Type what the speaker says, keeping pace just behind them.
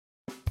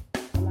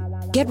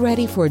Get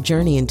ready for a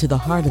journey into the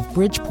heart of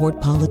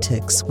Bridgeport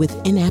politics with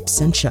In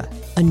Absentia,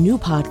 a new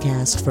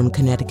podcast from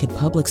Connecticut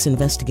Public's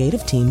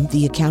investigative team,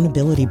 The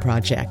Accountability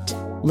Project.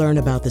 Learn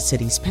about the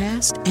city's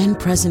past and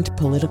present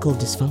political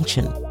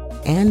dysfunction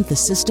and the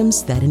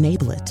systems that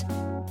enable it.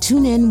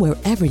 Tune in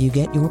wherever you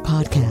get your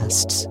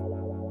podcasts.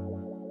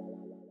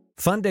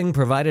 Funding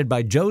provided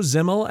by Joe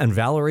Zimmel and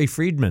Valerie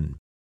Friedman.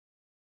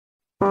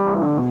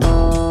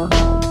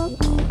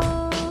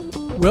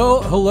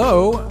 Well,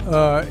 hello.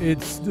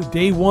 It's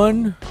day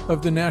one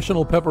of the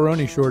national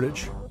pepperoni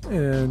shortage.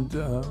 And,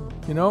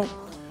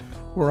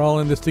 we're all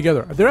in this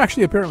together. There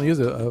actually apparently is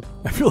I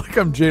feel like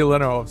I'm Jay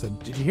Leno all of a sudden.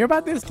 Did you hear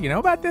about this? Do you know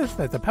about this?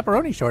 That's a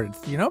pepperoni shortage.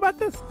 Do you know about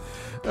this?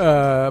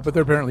 But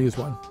there apparently is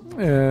one.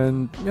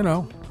 And,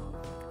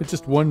 it's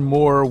just one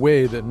more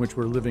way in which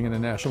we're living in a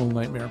national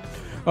nightmare.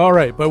 All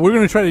right, but we're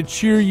going to try to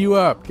cheer you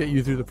up, get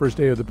you through the first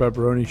day of the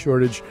pepperoni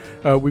shortage.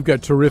 We've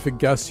got terrific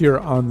guests here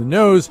on the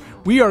nose.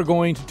 We are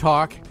going to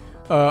talk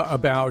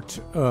about,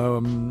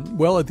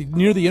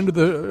 near the end of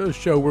the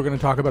show, we're going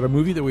to talk about a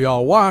movie that we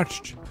all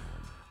watched.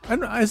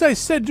 And as I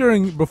said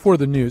before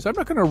the news, I'm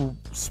not going to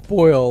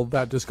spoil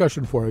that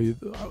discussion for you.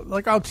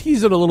 Like, I'll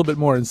tease it a little bit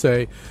more and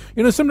say,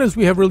 sometimes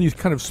we have really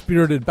kind of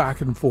spirited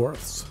back and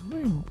forths.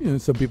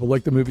 Some people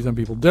like the movie, some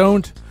people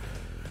don't.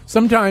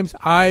 Sometimes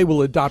I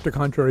will adopt a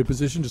contrary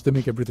position just to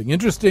make everything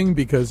interesting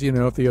because,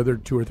 if the other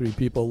two or three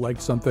people like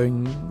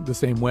something the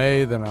same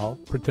way, then I'll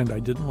pretend I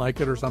didn't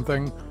like it or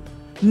something.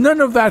 None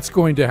of that's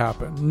going to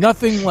happen.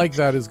 Nothing like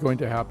that is going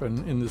to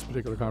happen in this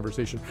particular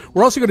conversation.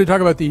 We're also going to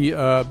talk about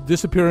the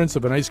disappearance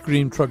of an ice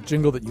cream truck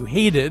jingle that you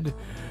hated,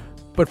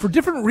 but for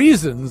different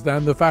reasons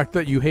than the fact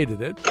that you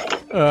hated it.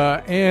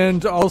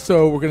 And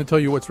also we're going to tell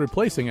you what's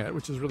replacing it,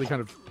 which is really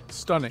kind of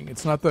stunning.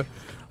 It's not the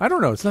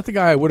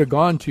guy I would have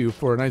gone to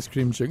for an ice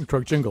cream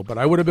truck jingle, but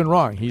I would have been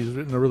wrong. He's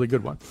written a really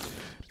good one.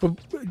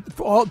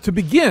 But to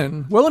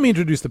begin, let me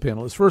introduce the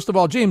panelists. First of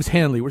all, James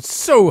Hanley. We're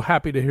so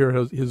happy to hear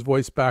his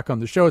voice back on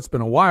the show. It's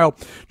been a while.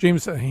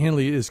 James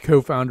Hanley is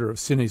co-founder of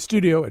Cine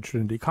Studio at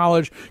Trinity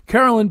College.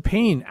 Carolyn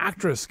Payne,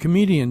 actress,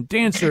 comedian,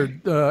 dancer,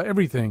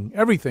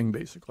 everything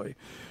basically.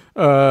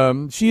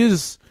 Carolyn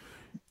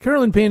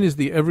Payne is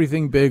the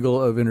everything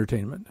bagel of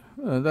entertainment.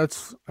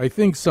 That's, I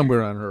think,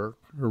 somewhere on her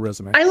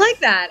resume. I like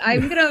that.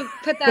 I'm going to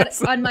put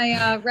that on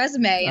my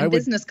resume and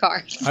business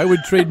card. I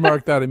would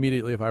trademark that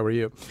immediately if I were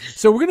you.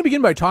 So we're going to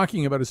begin by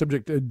talking about a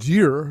subject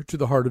dear to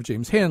the heart of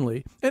James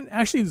Hanley, and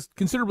actually is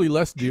considerably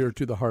less dear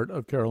to the heart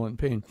of Carolyn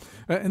Payne,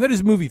 and that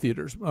is movie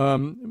theaters.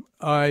 Movie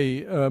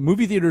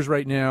theaters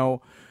right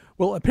now,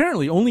 well,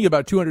 apparently only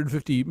about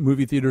 250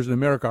 movie theaters in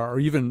America are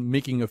even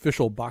making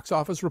official box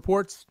office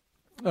reports.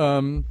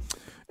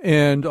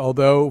 And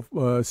although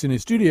Cine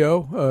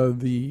Studio,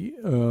 the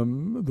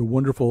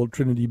wonderful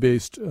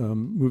Trinity-based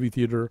movie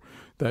theater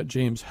that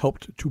James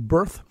helped to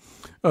birth,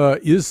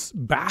 is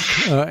back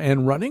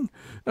and running,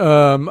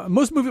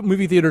 most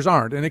movie theaters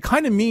aren't. And it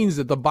kind of means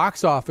that the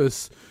box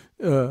office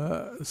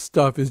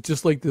stuff is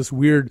just like this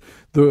weird.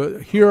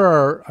 Here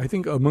are, I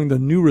think, among the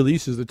new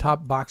releases, the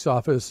top box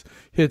office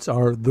hits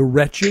are The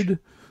Wretched,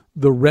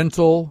 The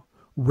Rental,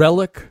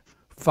 Relic,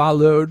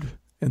 Followed,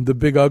 and The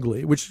Big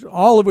Ugly,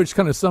 all of which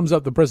kind of sums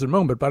up the present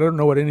moment, but I don't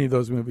know what any of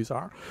those movies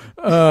are.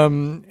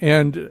 And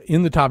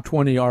in the top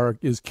 20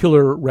 is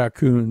Killer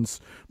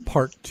Raccoons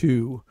Part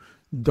 2,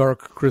 Dark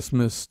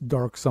Christmas,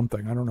 Dark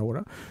something. I don't know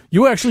what.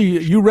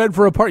 You read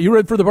for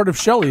the part of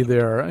Shelley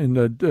there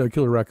in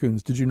Killer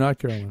Raccoons. Did you not,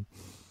 Carolyn?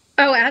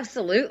 Oh,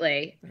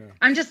 absolutely. Yeah.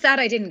 I'm just sad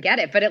I didn't get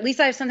it, but at least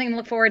I have something to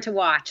look forward to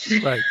watch.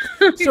 Right.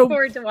 Looking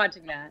forward to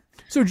watching that.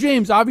 So,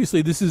 James,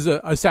 obviously this is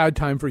a sad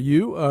time for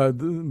you. The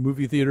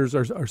movie theaters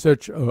are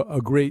such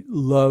a great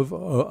love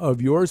of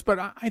yours, but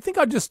I think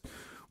I just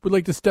would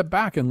like to step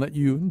back and let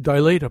you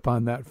dilate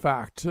upon that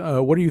fact.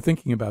 What are you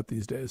thinking about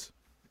these days?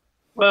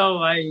 Well,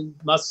 I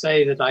must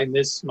say that I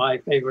miss my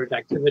favorite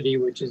activity,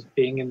 which is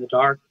being in the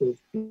dark with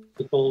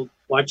people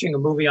watching a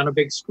movie on a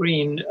big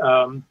screen.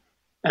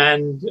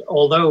 And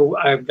although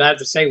I'm glad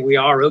to say we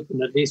are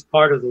open at least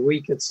part of the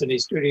week at Cine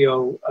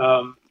Studio,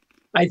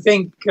 I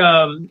think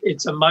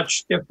it's a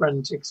much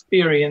different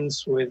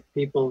experience with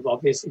people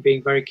obviously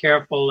being very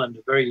careful and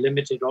a very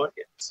limited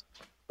audience.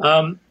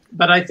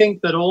 But I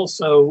think that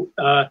also,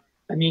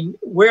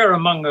 we're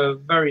among a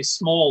very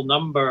small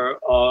number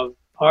of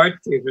art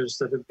theaters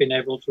that have been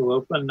able to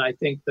open. I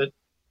think that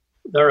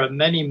there are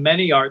many,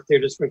 many art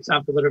theaters, for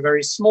example, that are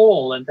very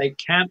small and they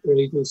can't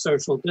really do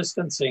social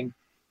distancing.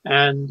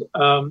 And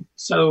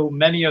so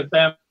many of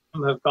them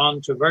have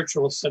gone to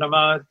virtual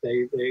cinema.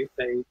 They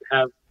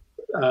have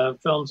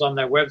films on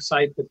their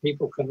website that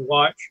people can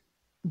watch.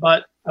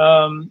 But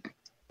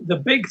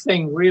the big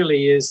thing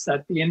really is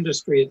that the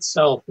industry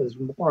itself has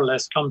more or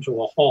less come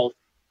to a halt,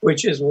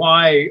 which is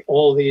why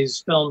all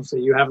these films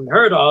that you haven't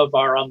heard of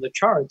are on the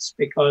charts,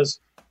 because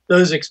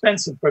those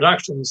expensive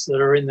productions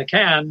that are in the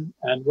can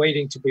and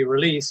waiting to be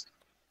released,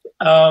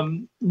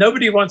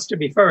 nobody wants to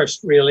be first,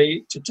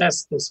 really, to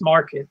test this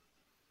market.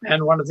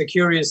 And one of the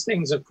curious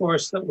things, of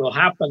course, that will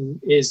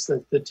happen is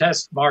that the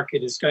test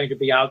market is going to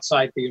be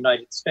outside the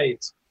United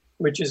States,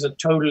 which is a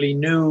totally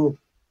new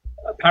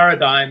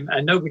paradigm,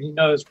 and nobody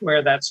knows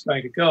where that's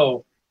going to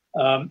go.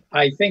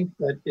 I think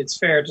that it's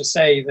fair to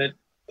say that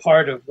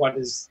part of what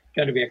is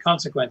going to be a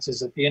consequence is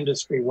that the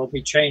industry will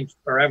be changed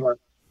forever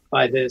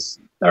by this.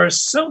 There are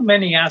so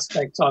many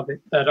aspects of it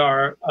that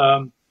are,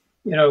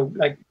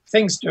 like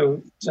things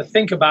to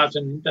think about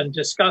and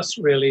discuss,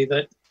 really,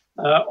 that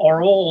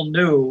are all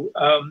new.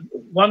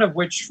 One of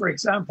which, for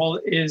example,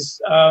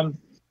 is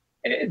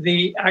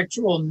the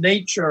actual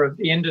nature of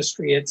the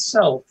industry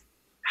itself,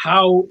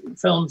 how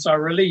films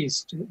are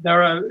released.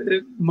 There are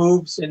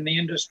moves in the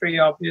industry,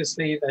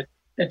 obviously, that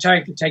they're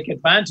trying to take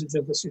advantage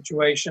of the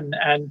situation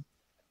and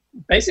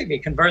basically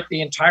convert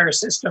the entire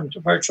system to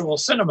virtual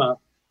cinema,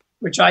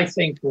 which I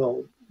think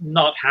will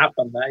not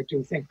happen. I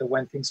do think that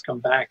when things come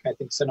back, I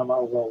think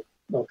cinema will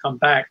come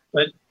back.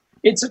 But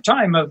it's a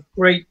time of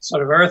great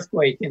sort of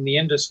earthquake in the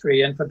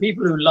industry. And for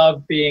people who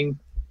love being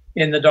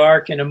in the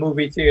dark in a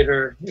movie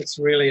theater, it's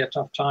really a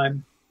tough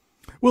time.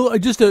 Well,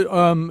 just to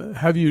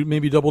have you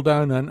maybe double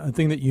down on a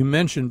thing that you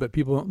mentioned, but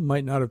people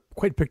might not have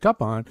quite picked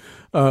up on,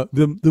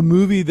 the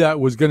movie that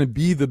was going to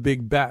be the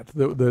big bet,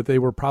 that they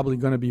were probably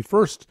going to be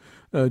first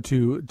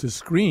to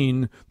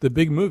screen, the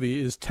big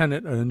movie is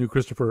Tenet, a new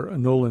Christopher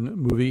Nolan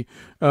movie,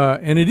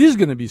 and it is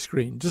going to be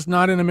screened, just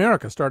not in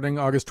America. Starting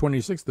August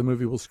 26th, the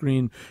movie will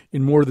screen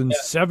in more than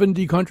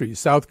 70 countries,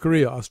 South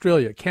Korea,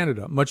 Australia,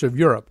 Canada, much of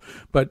Europe,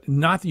 but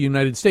not the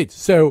United States.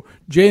 So,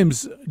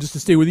 James, just to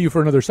stay with you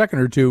for another second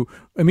or two,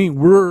 I mean,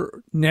 we're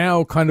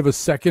now kind of a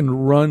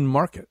second-run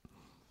market.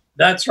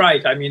 That's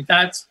right. I mean,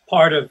 that's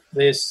part of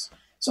this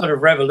sort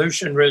of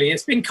revolution, really.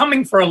 It's been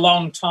coming for a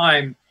long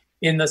time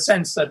in the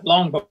sense that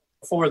long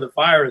before the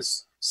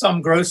virus,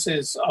 some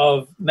grosses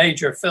of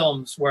major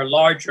films were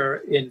larger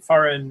in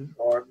foreign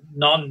or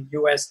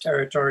non-US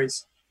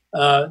territories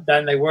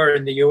than they were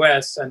in the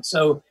US. And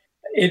so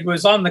it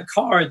was on the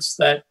cards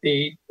that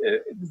the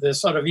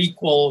sort of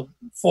equal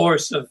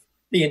force of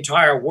the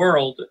entire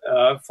world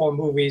for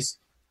movies,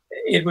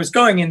 it was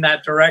going in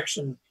that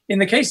direction. In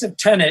the case of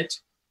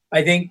Tenet,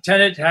 I think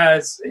Tenet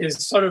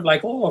is sort of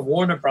like all of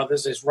Warner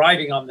Brothers is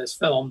riding on this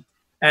film.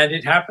 And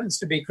it happens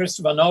to be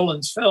Christopher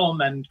Nolan's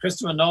film. And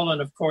Christopher Nolan,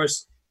 of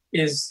course,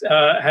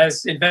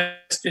 has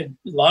invested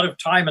a lot of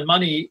time and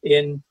money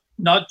in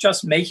not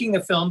just making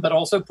the film, but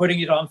also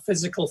putting it on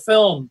physical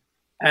film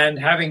and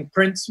having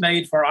prints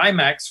made for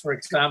IMAX, for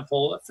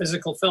example,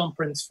 physical film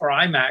prints for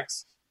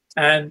IMAX.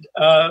 And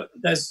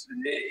there's,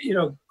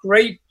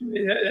 great,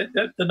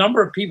 the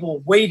number of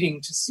people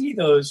waiting to see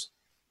those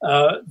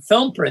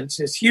film prints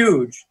is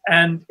huge.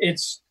 And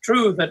it's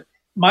true that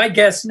my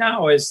guess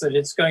now is that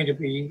it's going to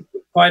be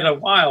quite a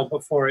while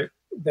before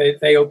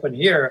they open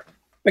here,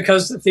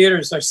 because the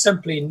theaters are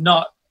simply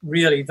not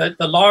really, the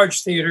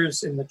large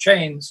theaters in the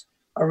chains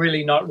are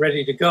really not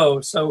ready to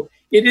go. So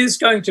it is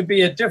going to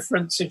be a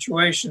different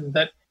situation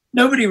that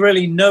nobody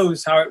really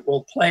knows how it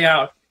will play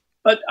out.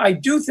 But I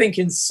do think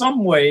in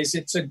some ways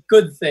it's a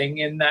good thing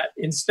in that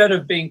instead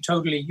of being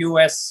totally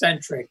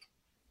US-centric,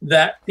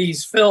 that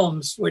these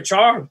films, which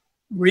are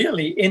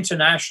really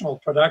international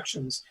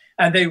productions,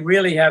 and they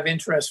really have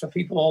interest for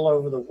people all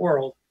over the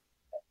world,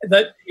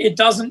 that it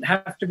doesn't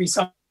have to be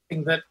something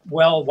that,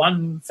 well,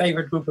 one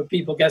favored group of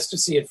people gets to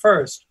see it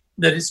first,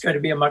 that it's going to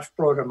be a much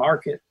broader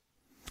market.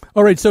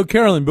 All right, so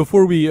Carolyn,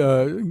 before we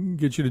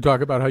get you to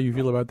talk about how you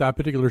feel about that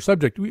particular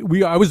subject,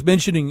 I was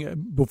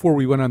mentioning before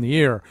we went on the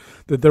air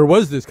that there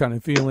was this kind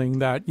of feeling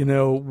that,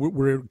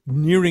 we're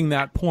nearing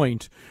that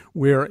point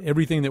where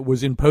everything that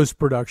was in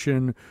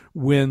post-production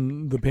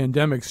when the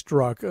pandemic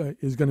struck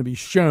is going to be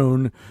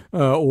shown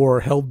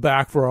or held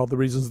back for all the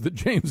reasons that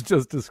James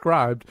just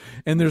described,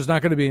 and there's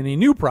not going to be any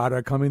new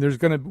product coming.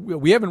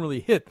 We haven't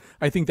really hit,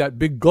 I think, that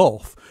big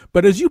gulf.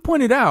 But as you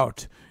pointed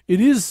out,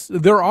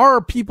 there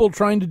are people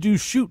trying to do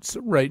shoots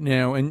right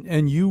now,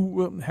 and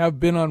you have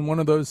been on one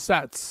of those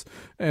sets.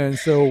 And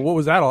so what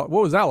was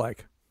that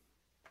like?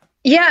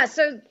 Yeah,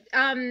 so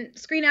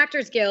Screen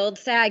Actors Guild,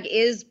 SAG,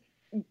 is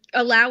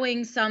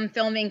allowing some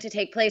filming to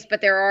take place,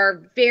 but there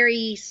are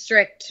very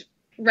strict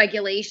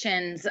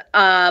regulations.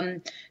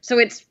 So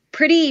it's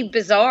pretty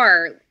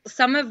bizarre.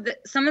 Some of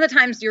the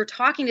times you're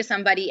talking to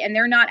somebody and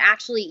they're not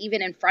actually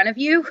even in front of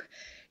you.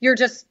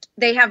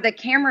 They have the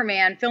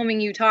cameraman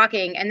filming you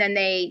talking, and then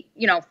they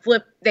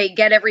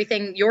get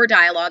everything, your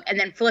dialogue, and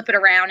then flip it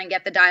around and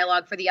get the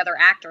dialogue for the other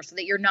actor so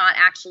that you're not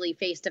actually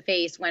face to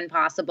face when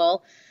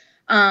possible.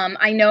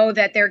 I know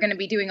that they're going to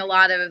be doing a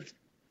lot of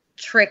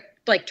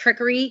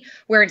trickery,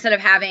 where instead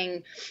of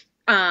having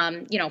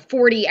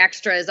 40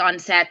 extras on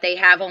set, they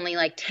have only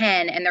like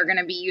 10, and they're going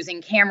to be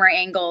using camera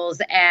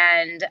angles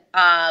and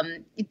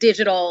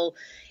digital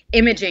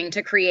imaging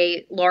to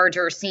create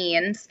larger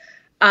scenes.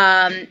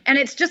 And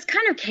it's just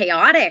kind of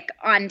chaotic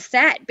on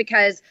set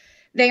because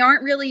they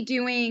aren't really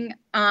doing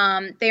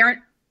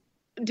hair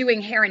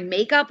and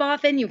makeup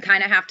often. You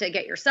kind of have to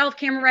get yourself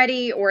camera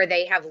ready, or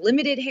they have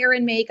limited hair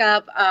and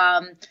makeup.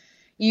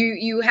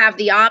 You have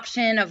the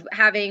option of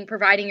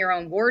providing your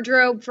own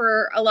wardrobe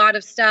for a lot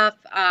of stuff.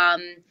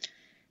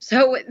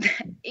 So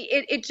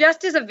it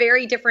just is a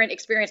very different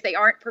experience. They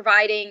aren't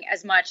providing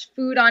as much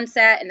food on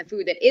set, and the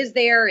food that is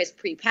there is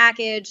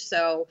prepackaged.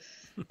 So,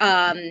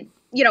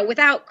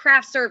 without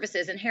craft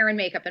services and hair and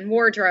makeup and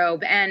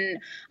wardrobe, and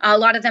a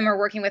lot of them are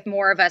working with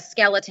more of a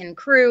skeleton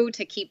crew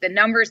to keep the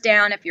numbers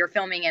down if you're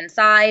filming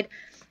inside.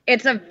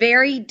 It's a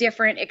very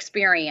different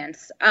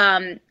experience.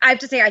 I have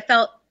to say I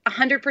felt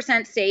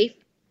 100% safe.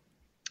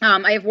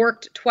 I have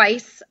worked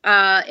twice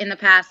in the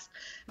past.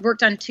 I've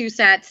worked on 2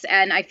 sets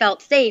and I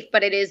felt safe,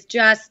 but it is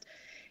just,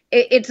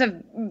 it's a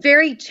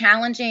very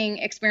challenging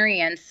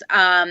experience.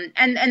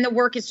 And the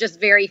work is just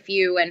very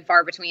few and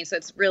far between. So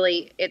it's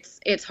really,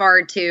 it's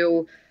hard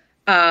to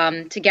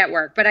get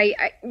work, but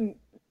I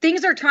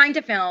things are trying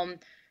to film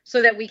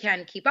so that we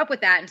can keep up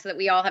with that and so that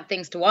we all have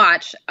things to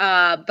watch.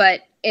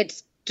 But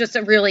it's just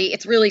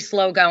it's really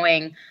slow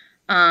going.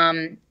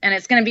 And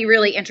it's going to be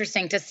really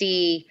interesting to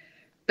see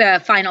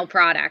the final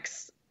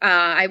products.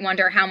 I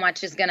wonder how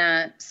much is going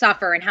to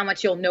suffer and how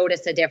much you'll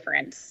notice a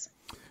difference.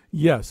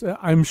 Yes,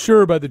 I'm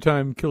sure by the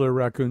time Killer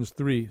Raccoons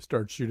 3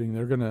 starts shooting,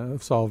 they're going to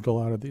have solved a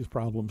lot of these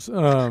problems.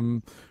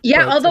 Although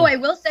I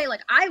will say,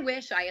 I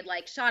wish I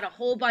had shot a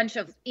whole bunch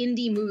of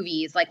indie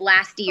movies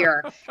last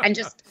year and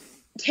just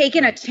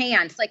taken a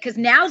chance, because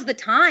now's the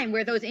time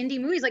where those indie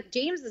movies, like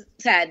James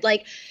said,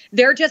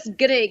 they're just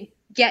going to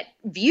get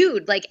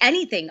viewed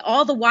anything,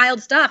 all the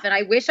wild stuff. And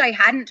I wish I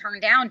hadn't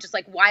turned down just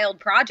wild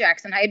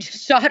projects and I had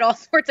just shot all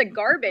sorts of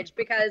garbage,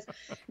 because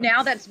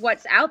now that's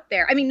what's out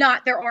there. I mean,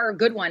 there are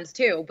good ones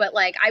too, but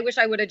I wish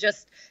I would have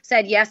just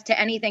said yes to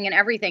anything and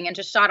everything and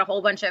just shot a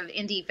whole bunch of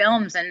indie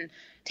films and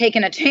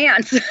taken a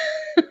chance.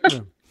 Yeah.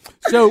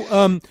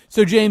 So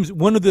James,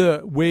 one of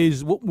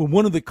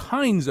the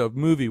kinds of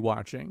movie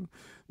watching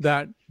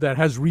that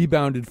has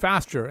rebounded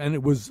faster, and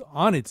it was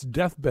on its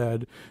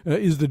deathbed,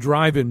 is the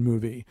drive-in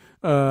movie.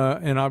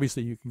 And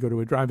obviously you can go to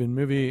a drive-in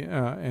movie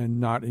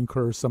and not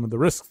incur some of the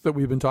risks that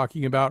we've been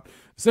talking about,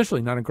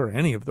 essentially not incur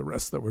any of the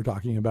risks that we're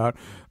talking about.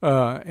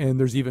 And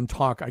there's even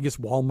talk, I guess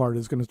Walmart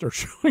is going to start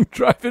showing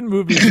drive-in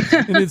movies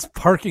in its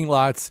parking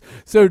lots.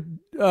 So,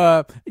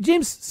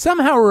 James,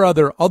 somehow or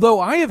other,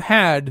 although I have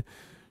had,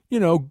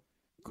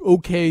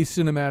 okay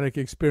cinematic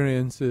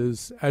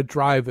experiences at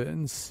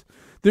drive-ins,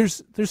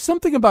 there's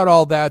something about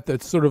all that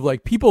that's sort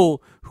of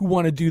people who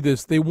want to do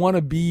this, they want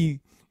to be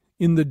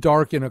in the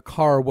dark in a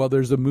car while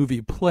there's a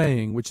movie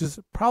playing, which is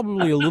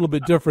probably a little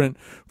bit different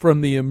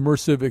from the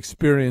immersive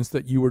experience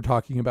that you were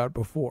talking about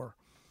before.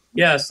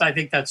 Yes, I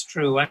think that's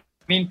true. I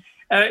mean,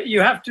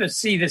 you have to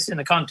see this in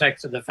the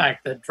context of the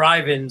fact that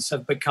drive-ins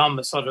have become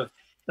a sort of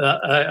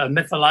a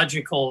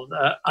mythological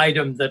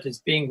item that is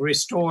being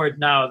restored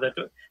now, that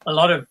a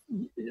lot of,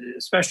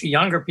 especially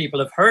younger people,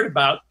 have heard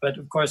about, but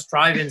of course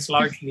drive-ins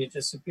largely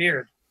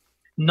disappeared.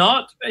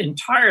 Not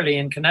entirely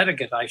in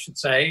Connecticut, I should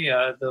say.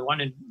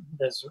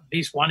 There's at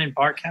least one in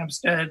Park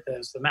Hampstead,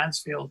 there's the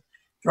Mansfield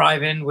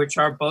Drive-In, which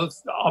are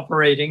both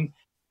operating.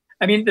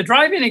 I mean, the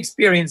drive-in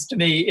experience to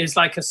me is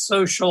it's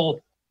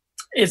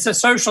a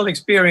social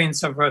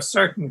experience of a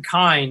certain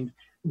kind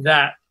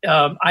that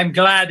I'm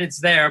glad it's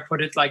there,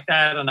 put it like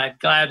that, and I'm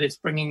glad it's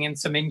bringing in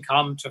some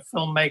income to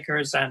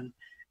filmmakers and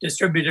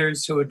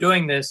distributors who are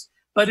doing this.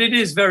 But it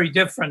is very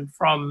different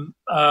from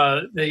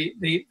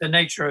the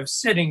nature of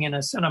sitting in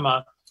a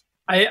cinema.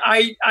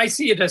 I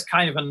see it as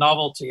kind of a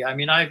novelty. I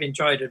mean, I've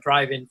enjoyed a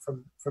drive-in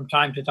from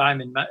time to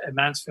time in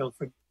Mansfield,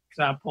 for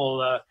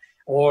example,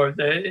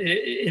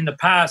 in the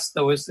past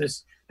there was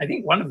this. I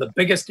think one of the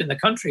biggest in the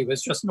country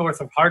was just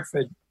north of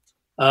Hartford,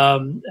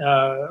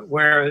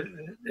 where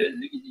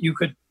you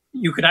could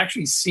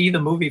actually see the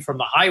movie from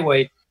the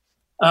highway.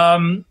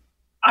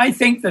 I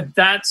think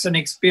that's an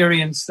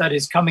experience that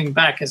is coming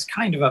back as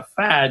kind of a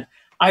fad.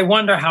 I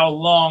wonder how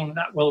long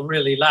that will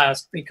really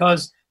last,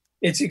 because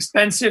it's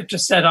expensive to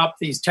set up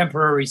these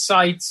temporary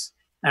sites,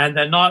 and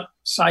they're not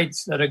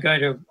sites that are going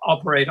to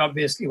operate,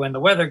 obviously, when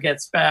the weather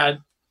gets bad.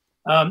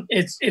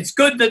 It's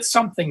good that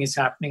something is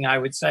happening, I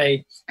would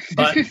say,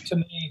 but to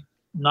me,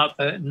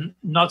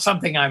 not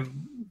something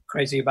I'm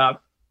crazy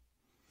about.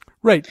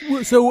 Right.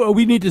 So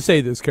we need to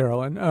say this,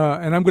 Carolyn,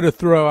 and I'm going to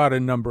throw out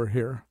a number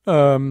here.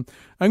 I'm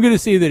going to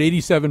say that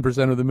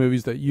 87% of the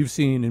movies that you've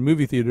seen in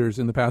movie theaters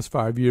in the past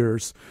 5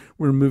 years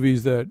were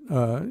movies that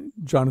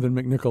Jonathan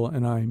McNichol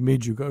and I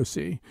made you go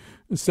see.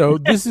 So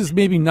this is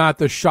maybe not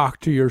the shock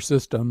to your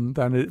system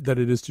that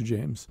it is to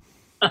James.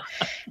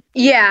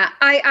 Yeah,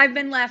 I've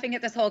been laughing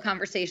at this whole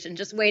conversation,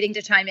 just waiting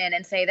to chime in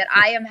and say that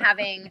I am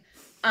having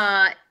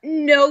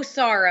no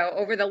sorrow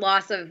over the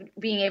loss of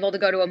being able to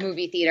go to a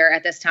movie theater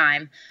at this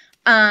time,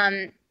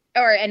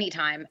 or any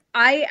time.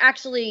 I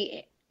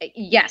actually,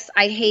 yes,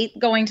 I hate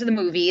going to the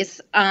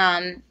movies.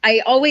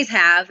 I always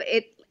have.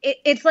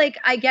 It's like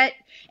I get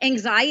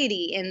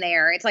anxiety in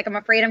there. It's like I'm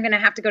afraid I'm going to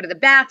have to go to the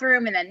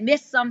bathroom and then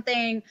miss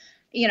something.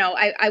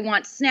 I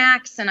want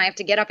snacks and I have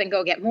to get up and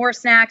go get more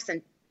snacks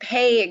and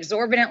pay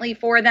exorbitantly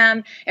for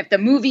them. If the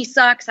movie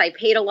sucks, I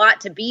paid a lot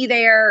to be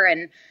there,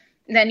 and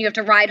then you have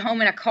to ride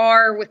home in a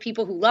car with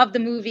people who love the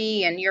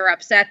movie and you're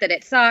upset that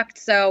it sucked.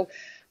 So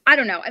I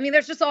don't know. I mean,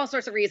 there's just all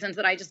sorts of reasons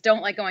that I just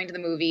don't like going to the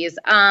movies.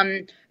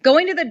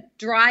 Going to the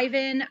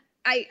drive-in,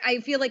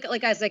 I feel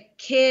like as a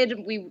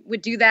kid, we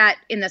would do that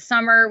in the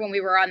summer when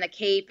we were on the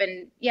Cape.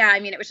 And yeah, I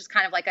mean, it was just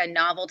kind of like a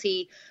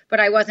novelty, but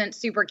I wasn't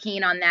super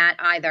keen on that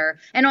either.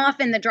 And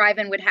often the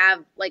drive-in would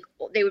have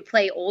they would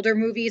play older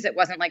movies. It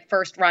wasn't like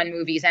first run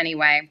movies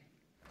anyway.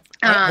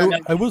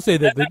 I will say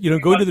that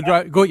going to the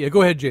drive.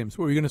 Go ahead, James.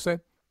 What were you going to say?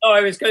 Oh,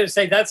 I was going to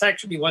say that's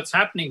actually what's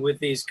happening with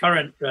these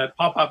current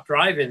pop-up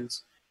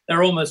drive-ins.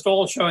 They're almost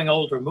all showing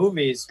older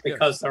movies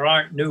because there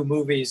aren't new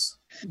movies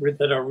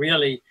that are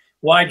really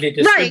widely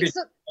distributed. Right,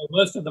 so,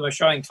 most of them are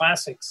showing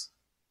classics.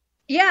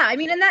 Yeah, I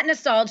mean, and that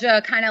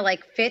nostalgia kind of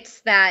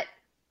fits that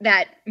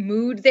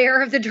mood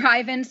there of the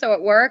drive-in, so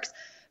it works.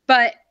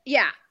 But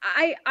yeah,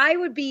 I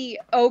would be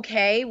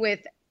okay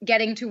with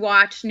getting to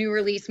watch new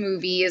release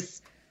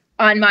movies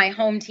on my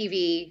home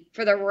TV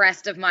for the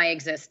rest of my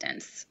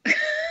existence.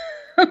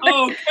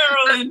 Oh,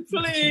 Carolyn,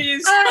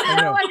 please.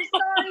 Oh, I'm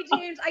sorry,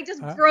 James. I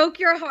just broke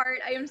your heart.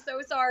 I am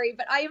so sorry.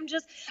 But I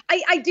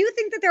do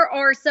think that there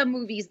are some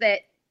movies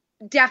that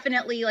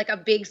definitely a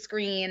big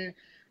screen.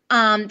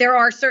 There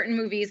are certain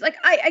movies,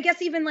 I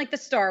guess even the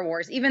Star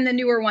Wars, even the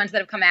newer ones that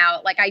have come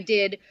out. I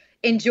did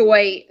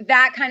enjoy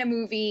that kind of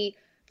movie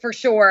for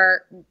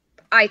sure.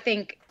 I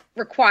think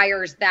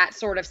requires that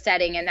sort of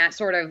setting and that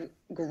sort of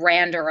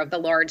grandeur of the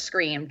large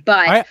screen.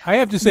 But I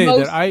have to say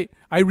that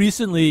I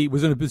recently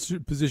was in a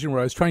position where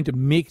I was trying to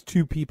make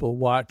two people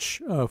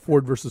watch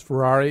Ford versus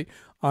Ferrari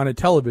on a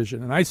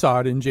television, and I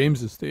saw it in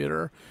James's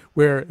theater,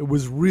 where it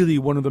was really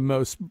one of the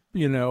most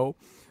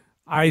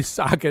eye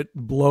socket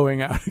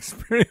blowing out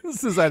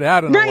experiences I'd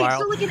had in a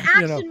while. Right, so an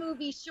action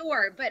movie,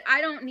 sure, but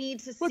I don't need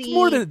to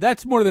see.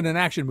 That's more than an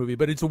action movie,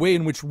 but it's a way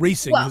in which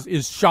racing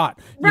is shot.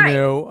 Right.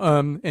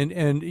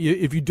 And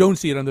if you don't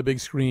see it on the big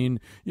screen,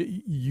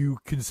 you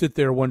can sit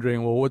there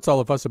wondering, well, what's all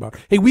the fuss about?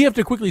 Hey, we have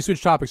to quickly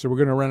switch topics, or we're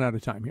going to run out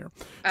of time here.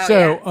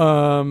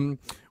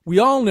 We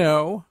all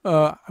know,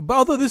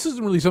 although this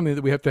isn't really something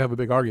that we have to have a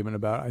big argument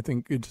about, I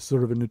think it's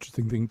sort of an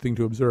interesting thing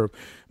to observe.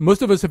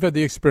 Most of us have had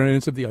the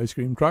experience of the ice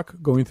cream truck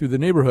going through the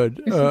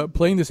neighborhood,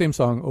 playing the same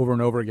song over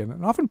and over again,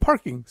 and often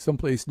parking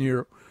someplace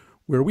near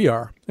where we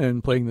are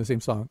and playing the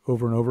same song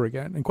over and over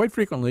again. And quite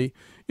frequently,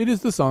 it is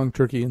the song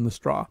Turkey in the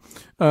Straw.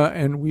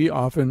 And we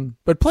often,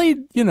 but played,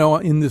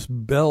 in this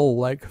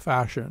bell-like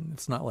fashion.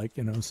 It's not like,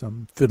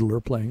 some fiddler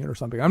playing it or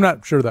something. I'm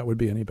not sure that would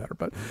be any better,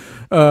 but,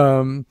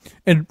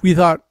 and we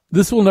thought,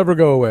 this will never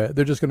go away.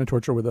 They're just going to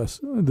torture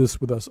this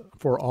with us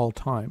for all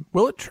time.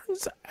 Well, it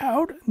turns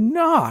out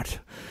not.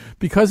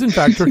 Because, in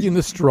fact, Turkey in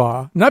the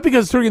Straw, not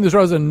because Turkey in the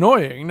Straw is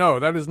annoying. No,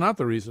 that is not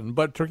the reason.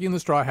 But Turkey in the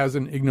Straw has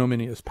an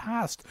ignominious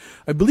past.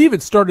 I believe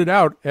it started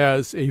out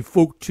as a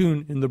folk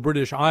tune in the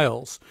British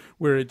Isles,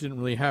 where it didn't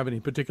really have any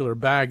particular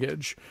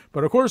baggage.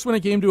 But, of course, when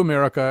it came to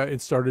America,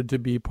 it started to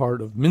be part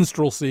of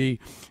minstrelsy.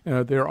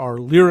 There are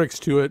lyrics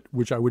to it,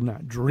 which I would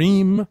not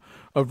dream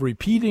of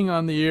repeating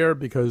on the air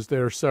because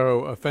they're so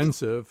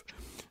offensive.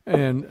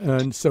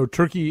 And so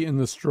Turkey in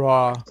the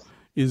Straw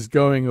is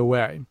going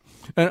away.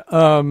 And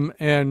I don't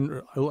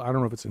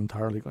know if it's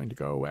entirely going to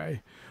go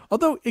away.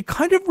 Although it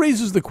kind of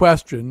raises the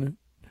question,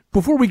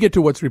 before we get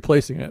to what's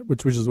replacing it,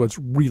 which is what's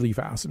really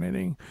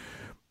fascinating,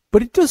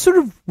 but it does sort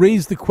of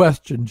raise the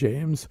question,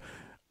 James,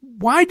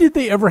 why did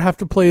they ever have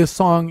to play a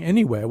song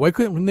anyway? Why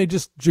couldn't they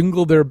just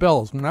jingle their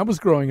bells? When I was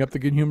growing up, the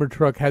Good Humor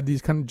Truck had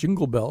these kind of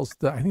jingle bells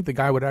that I think the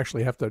guy would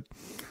actually have to,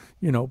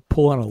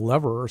 pull on a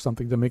lever or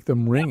something to make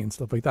them ring and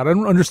stuff like that. I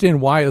don't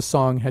understand why a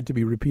song had to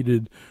be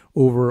repeated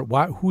over.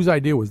 Whose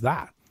idea was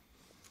that?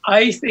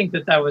 I think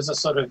that was a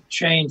sort of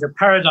change, a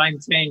paradigm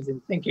change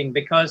in thinking,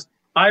 because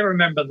I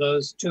remember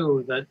those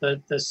too,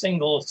 the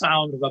single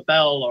sound of a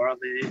bell or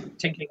the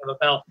tinkling of a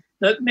bell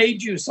that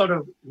made you sort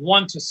of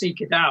want to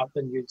seek it out.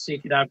 And you'd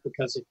seek it out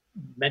because it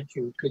meant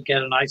you could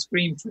get an ice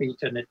cream treat,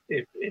 and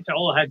it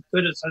all had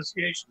good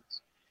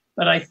associations.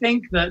 But I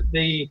think that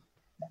the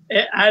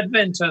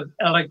advent of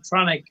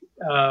electronic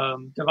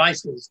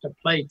devices to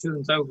play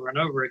tunes over and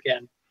over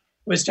again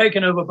was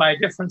taken over by a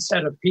different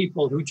set of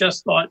people who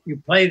just thought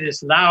you play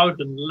this loud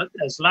and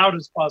as loud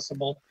as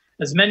possible,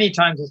 as many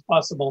times as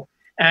possible.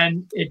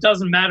 And it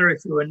doesn't matter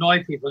if you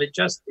annoy people. It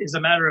just is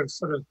a matter of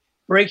sort of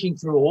breaking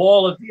through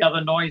all of the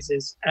other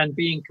noises and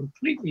being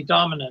completely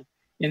dominant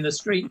in the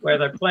street where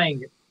they're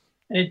playing it.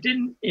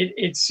 And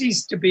it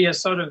ceased to be a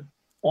sort of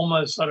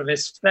almost sort of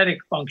aesthetic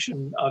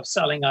function of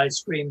selling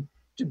ice cream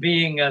to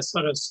being a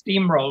sort of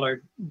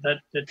steamroller that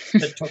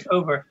took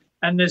over.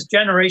 And there's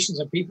generations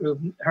of people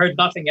who've heard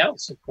nothing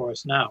else, of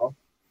course, now.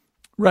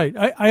 Right.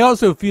 I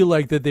also feel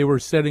like that they were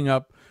setting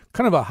up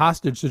kind of a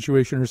hostage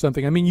situation or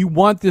something. I mean, you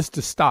want this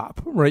to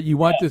stop, right? You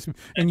want this,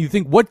 and you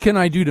think, what can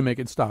I do to make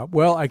it stop?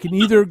 Well, I can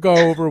either go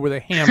over with a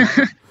hammer,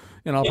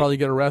 and I'll probably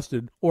get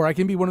arrested, or I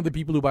can be one of the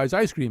people who buys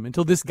ice cream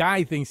until this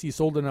guy thinks he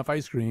sold enough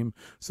ice cream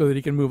so that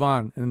he can move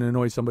on and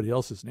annoy somebody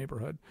else's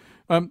neighborhood.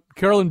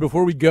 Carolyn,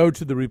 before we go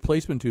to the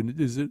replacement tune,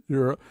 is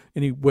there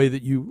any way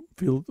that you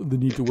feel the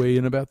need to weigh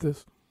in about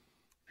this?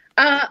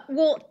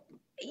 Well,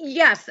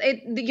 Yes,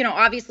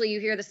 obviously you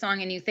hear the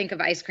song and you think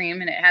of ice cream,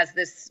 and it has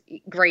this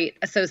great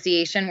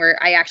association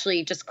where I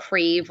actually just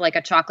crave like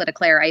a chocolate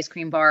eclair ice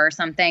cream bar or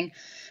something.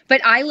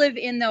 But I live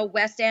in the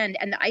West End,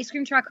 and the ice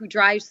cream truck who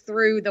drives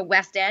through the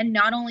West End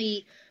not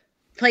only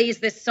plays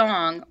this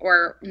song,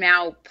 or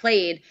now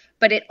played,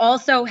 but it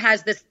also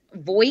has this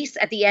voice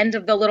at the end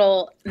of the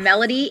little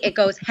melody. It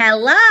goes,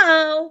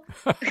 hello.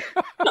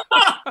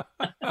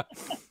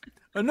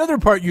 Another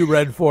part you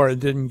read for and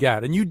didn't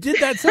get. And you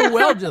did that so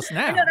well just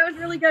now. I know, that was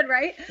really good,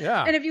 right?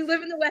 Yeah. And if you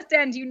live in the West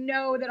End, you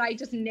know that I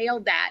just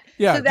nailed that.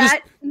 Yeah, so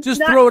that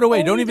just throw it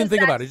away. Don't even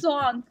think about that it.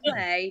 Song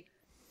play,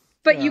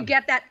 but you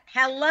get that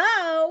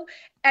hello,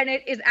 and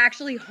it is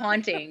actually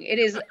haunting. It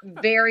is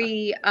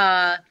very,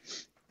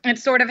 it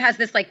sort of has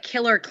this like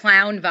killer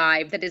clown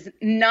vibe that is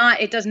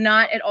not, it does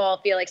not at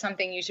all feel like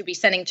something you should be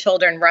sending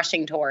children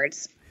rushing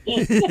towards.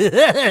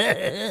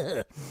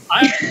 I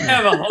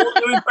have a whole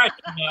new impression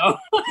now.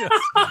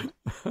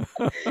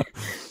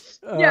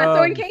 Yeah,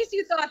 so in case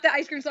you thought the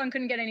ice cream song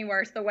couldn't get any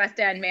worse, the West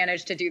End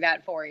managed to do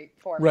that for me.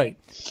 Right.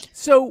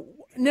 So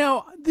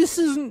now this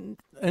isn't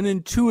an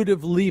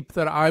intuitive leap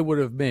that I would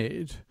have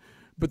made,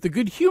 but the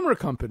Good Humor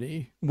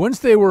Company, once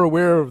they were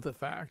aware of the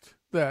fact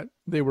that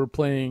they were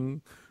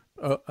playing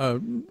a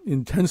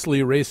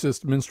intensely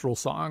racist minstrel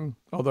song,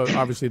 although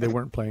obviously they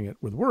weren't playing it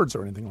with words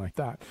or anything like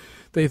that,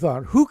 they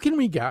thought, who can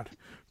we get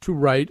to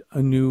write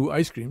a new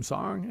ice cream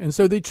song? And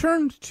so they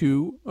turned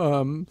to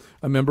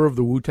a member of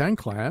the Wu-Tang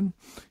Clan.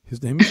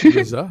 His name is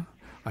RZA.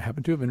 I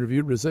happen to have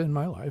interviewed RZA in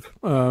my life.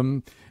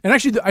 And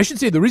actually, I should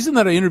say the reason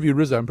that I interviewed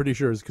RZA, I'm pretty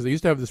sure, is because I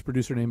used to have this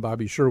producer named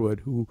Bobby Sherwood,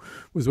 who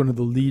was one of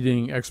the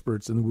leading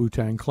experts in the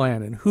Wu-Tang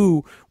Clan, and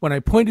who, when I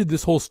pointed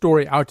this whole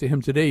story out to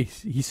him today,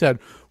 he said,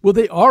 well,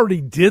 they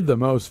already did the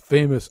most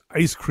famous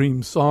ice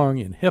cream song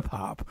in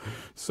hip-hop,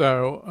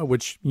 so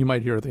which you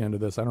might hear at the end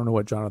of this. I don't know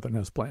what Jonathan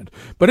has planned.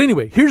 But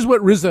anyway, here's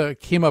what RZA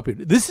came up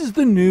with. This is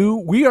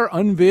we are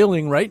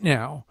unveiling right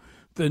now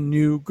the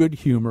new Good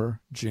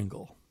Humor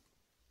jingle.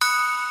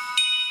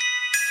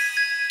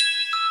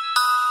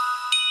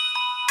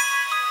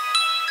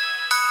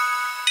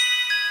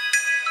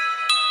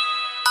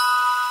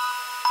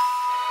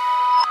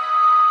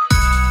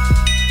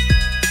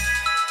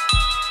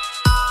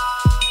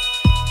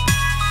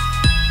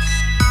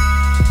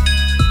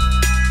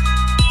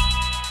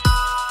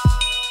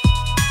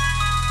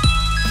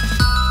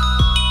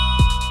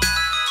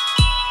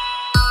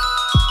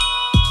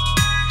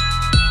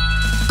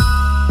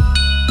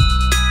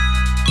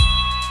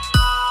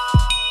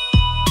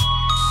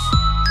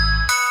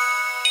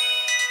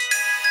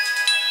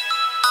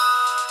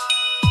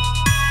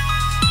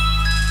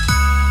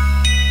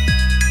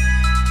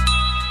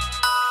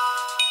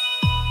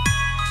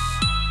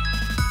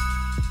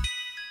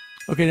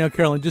 Okay, now,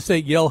 Carolyn, just say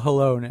yell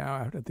hello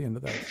now at the end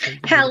of that.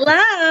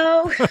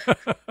 Hello.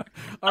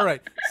 All right.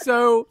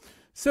 So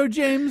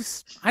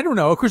James, I don't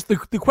know. Of course, the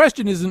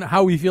question isn't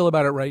how we feel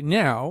about it right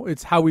now.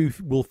 It's how we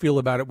will feel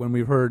about it when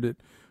we've heard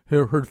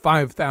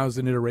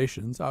 5,000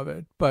 iterations of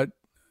it. But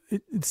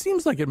it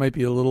seems like it might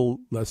be a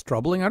little less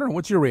troubling. I don't know.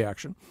 What's your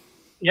reaction?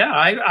 Yeah,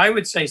 I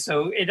would say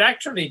so. It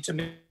actually, to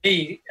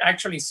me,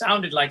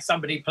 sounded like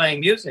somebody playing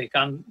music,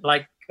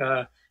 unlike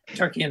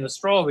Turkey in the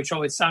Straw, which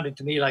always sounded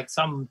to me like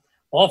some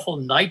awful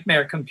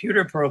nightmare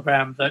computer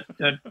program that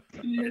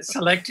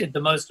selected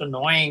the most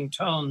annoying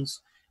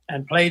tones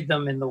and played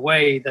them in the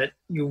way that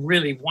you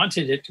really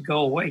wanted it to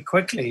go away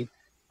quickly.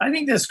 I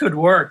think this could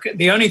work.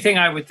 The only thing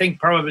I would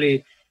think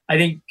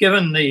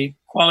given the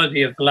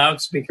quality of the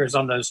loudspeakers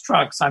on those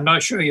trucks, I'm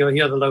not sure you'll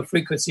hear the low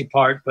frequency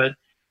part, but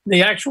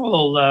the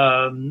actual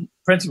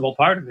principal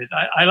part of it,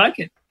 I like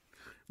it.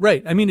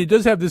 Right. I mean, it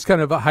does have this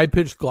kind of a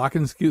high-pitched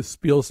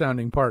glockenspiel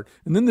sounding part.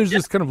 And then there's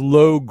this kind of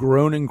low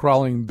groaning,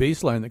 crawling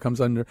bass line that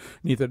comes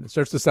underneath it. It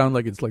starts to sound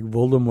like it's like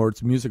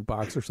Voldemort's music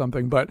box or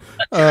something. But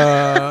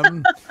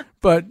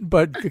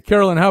but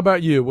Carolyn, how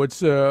about you? What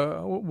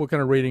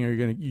kind of rating are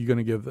you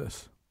gonna give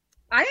this?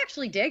 I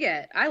actually dig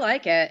it. I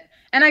like it.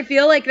 And I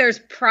feel like there's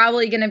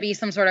probably going to be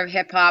some sort of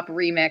hip hop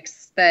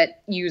remix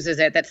that uses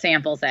it, that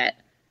samples it.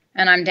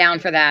 And I'm down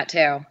for that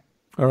too.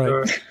 All right.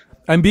 Sure.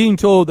 I'm being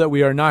told that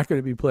we are not going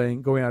to be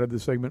going out of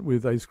this segment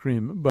with Ice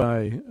Cream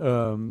by,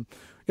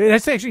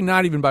 it's actually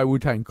not even by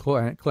Wu-Tang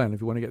Clan,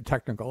 if you want to get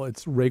technical.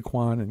 It's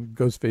Raekwon and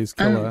Ghostface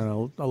Killah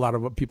and a lot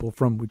of people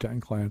from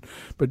Wu-Tang Clan.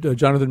 But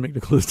Jonathan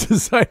McNicholas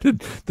decided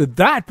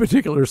that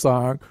particular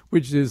song,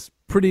 which is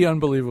pretty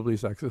unbelievably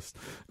sexist,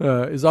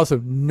 is also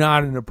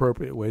not an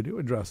appropriate way to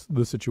address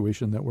the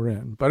situation that we're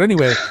in. But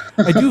anyway,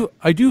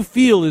 I do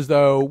feel as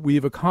though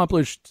we've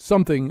accomplished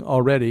something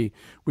already,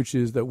 which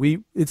is that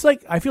it's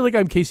like, I feel like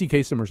I'm Casey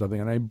Kasem or something,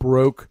 and I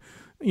broke,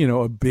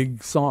 a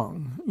big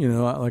song,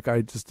 like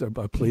I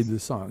played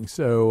this song.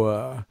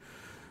 So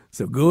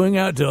going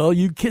out to all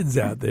you kids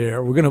out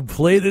there, we're going to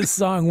play this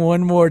song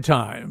one more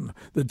time.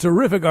 The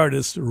terrific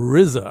artist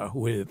RZA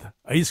with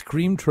Ice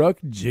Cream Truck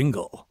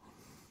Jingle.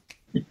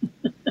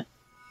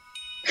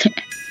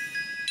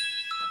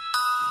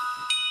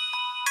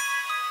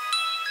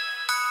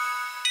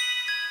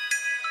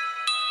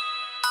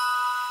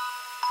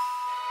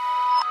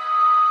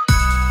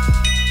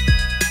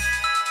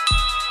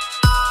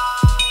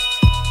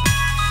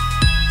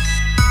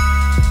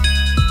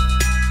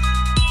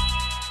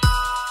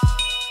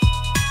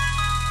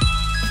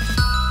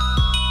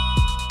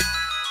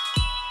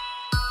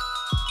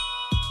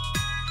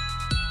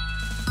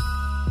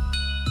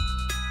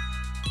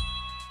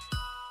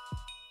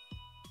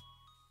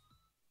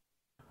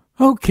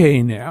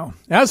 Okay, now,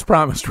 as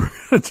promised, we're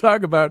going to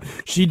talk about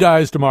She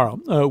Dies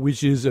Tomorrow,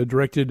 which is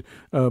directed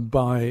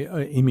by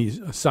Amy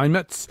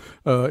Seimetz.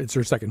 It's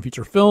her second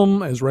feature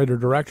film as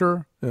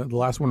writer-director. The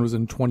last one was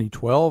in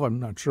 2012. I'm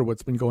not sure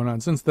what's been going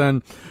on since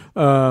then.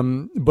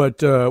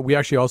 But we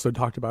actually also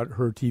talked about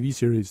her TV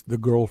series, The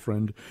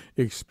Girlfriend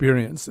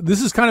Experience.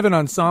 This is kind of an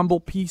ensemble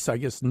piece. I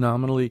guess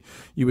nominally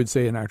you would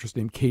say an actress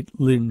named Kate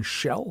Lynn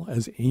Shell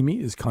as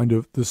Amy is kind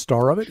of the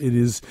star of it. It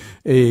is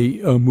a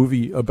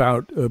movie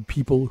about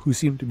people who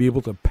seem to be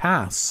able to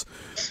pass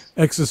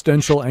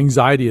existential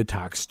anxiety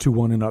attacks to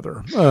one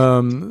another,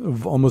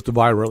 almost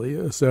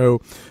virally.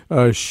 So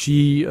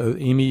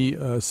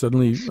Amy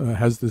suddenly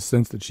has this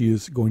sense that she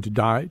is going to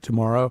die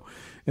tomorrow.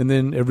 And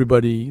then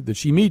everybody that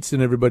she meets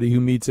and everybody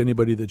who meets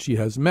anybody that she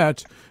has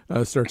met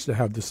starts to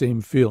have the same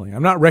feeling.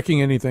 I'm not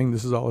wrecking anything.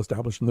 This is all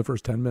established in the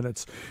first 10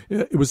 minutes.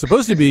 It was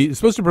supposed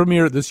to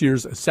premiere at this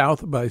year's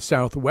South by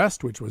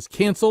Southwest, which was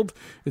canceled.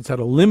 It's had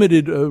a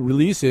limited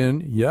release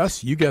in,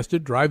 yes, you guessed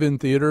it, drive-in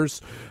theaters.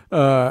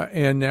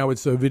 And now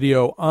it's a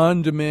video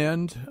on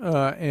demand.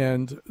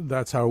 And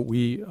that's how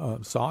we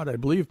saw it, I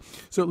believe.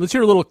 So let's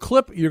hear a little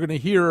clip. You're going to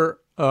hear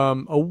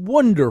a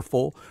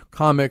wonderful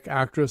comic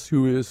actress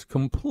who is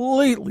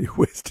completely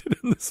wasted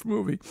in this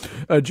movie,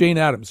 Jane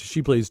Addams.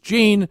 She plays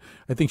Jane.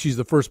 I think she's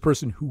the first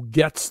person who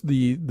gets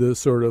the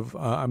sort of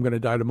I'm going to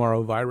die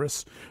tomorrow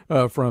virus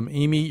from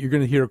Amy. You're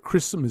going to hear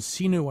Chris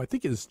Messina, I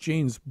think is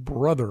Jane's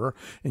brother,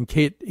 and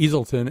Kate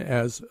Eselton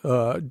as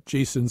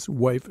Jason's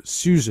wife,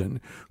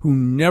 Susan, who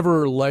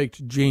never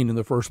liked Jane in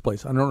the first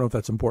place. I don't know if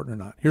that's important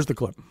or not. Here's the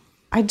clip.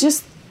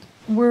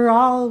 We're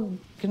all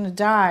going to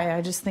die.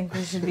 I just think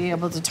we should be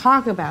able to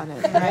talk about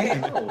it,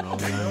 right?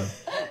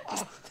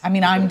 I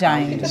mean, I'm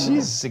dying.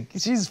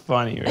 She's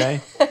funny, right?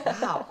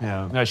 Wow.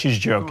 Yeah. No, she's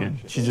joking.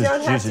 She's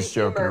just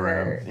joking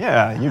around.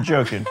 Yeah, you're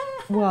joking.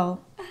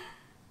 Well,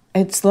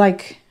 it's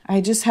like I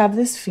just have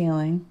this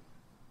feeling,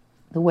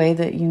 the way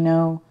that you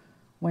know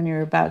when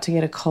you're about to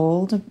get a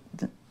cold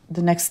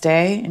the next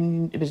day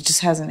and it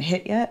just hasn't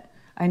hit yet.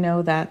 I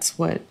know that's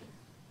what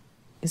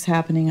is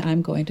happening.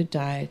 I'm going to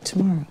die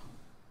tomorrow.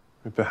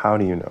 But how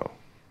do you know?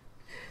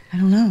 I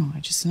don't know. I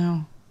just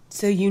know.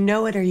 So you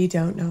know it or you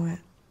don't know it?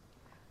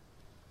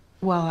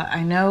 Well,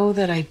 I know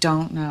that I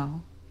don't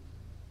know.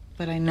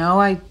 But I know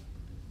I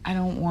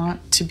don't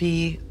want to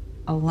be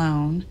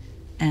alone.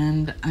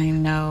 And I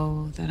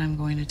know that I'm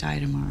going to die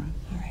tomorrow.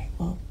 All right,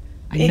 well...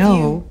 I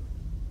know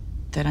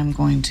that I'm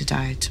going to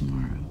die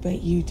tomorrow.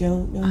 But you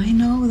don't know? I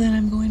know that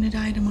I'm going to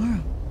die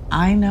tomorrow.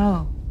 I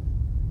know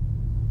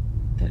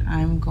that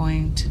I'm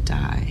going to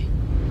die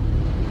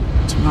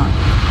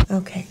tomorrow.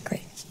 Okay,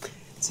 great.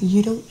 So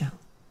you don't know,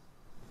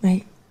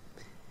 right?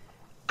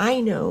 I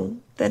know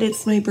that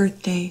it's my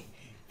birthday,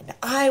 and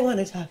I want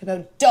to talk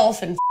about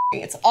dolphin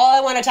f***ing. It's all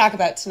I want to talk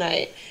about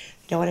tonight.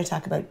 I don't want to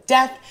talk about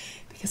death,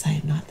 because I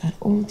am not that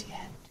old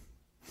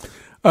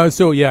yet.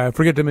 So, yeah, I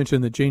forget to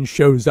mention that Jane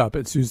shows up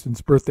at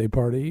Susan's birthday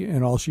party,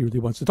 and all she really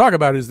wants to talk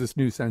about is this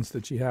new sense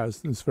that she has,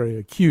 this very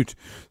acute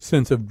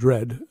sense of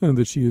dread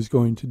that she is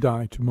going to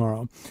die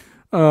tomorrow.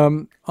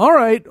 All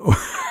right.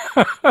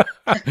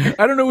 I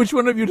don't know which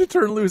one of you to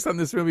turn loose on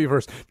this movie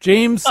first.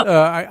 James,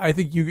 I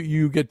think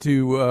you get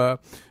to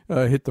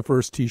hit the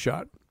first tee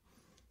shot.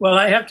 Well,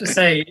 I have to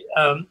say,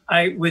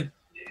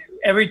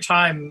 every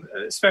time,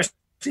 especially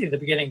at the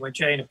beginning when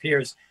Jane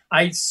appears,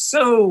 I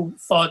so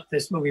thought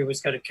this movie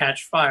was going to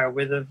catch fire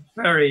with a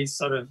very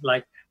sort of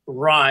like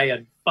wry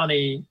and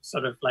funny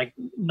sort of like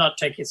not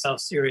take itself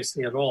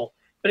seriously at all.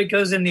 But it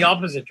goes in the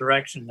opposite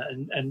direction,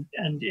 and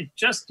it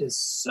just is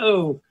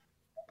so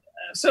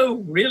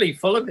really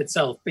full of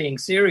itself being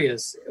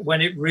serious when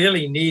it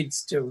really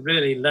needs to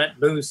really let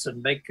loose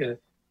and make a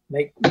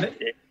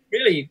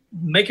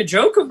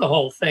joke of the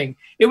whole thing.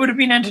 It would have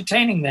been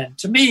entertaining then.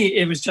 To me,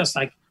 it was just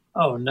like,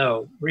 oh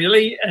no,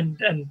 really? And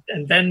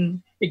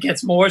then it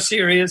gets more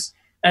serious.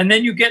 And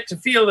then you get to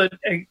feel that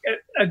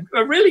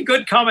a really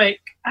good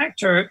comic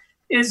actor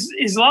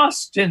is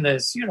lost in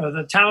this. You know,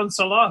 the talents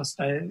are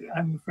lost.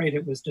 I'm afraid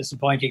it was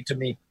disappointing to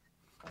me.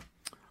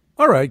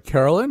 All right,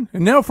 Carolyn.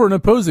 And now for an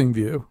opposing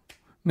view.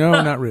 No,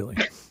 not really.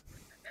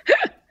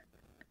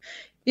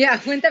 Yeah,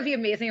 wouldn't that be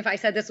amazing if I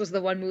said this was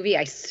the one movie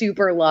I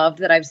super loved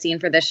that I've seen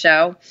for this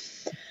show?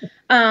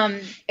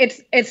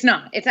 It's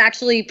not. It's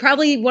actually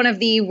probably one of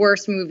the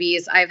worst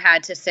movies I've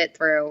had to sit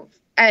through,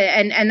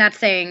 and that's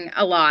saying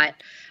a lot.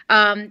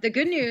 The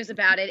good news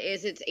about it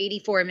is it's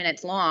 84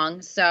 minutes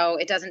long, so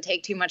it doesn't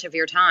take too much of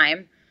your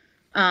time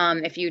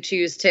if you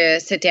choose to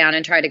sit down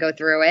and try to go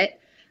through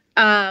it.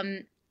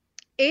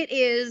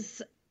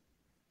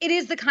 It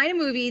is the kind of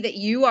movie that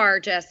you are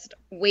just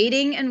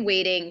waiting and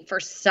waiting for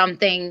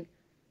something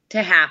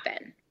to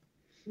happen.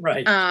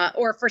 Right.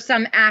 Or for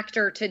some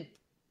actor to,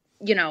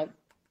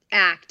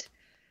 act.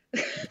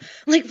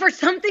 Like for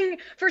somebody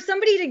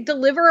to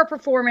deliver a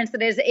performance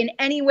that is in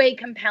any way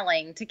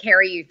compelling to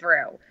carry you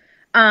through.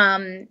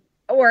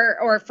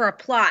 Or for a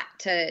plot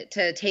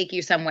to take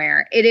you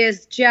somewhere. It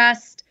is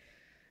just,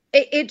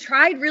 it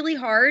tried really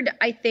hard,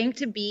 I think,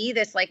 to be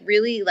this like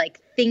really like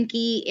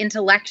thinky,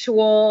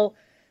 intellectual,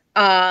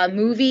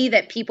 movie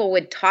that people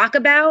would talk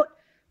about.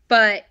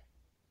 But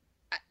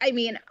I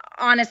mean,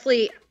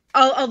 honestly,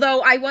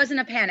 although I was in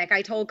a panic,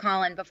 I told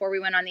Colin before we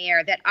went on the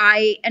air that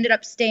I ended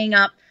up staying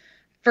up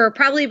for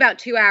probably about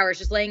 2 hours,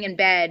 just laying in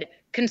bed,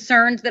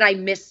 concerned that I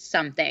missed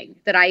something,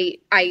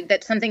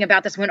 that something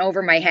about this went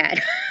over my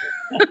head.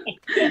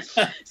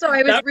 So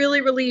I was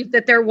really relieved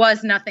that there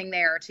was nothing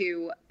there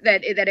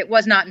that it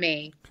was not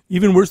me.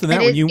 Even worse than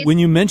that, when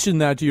you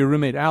mentioned that to your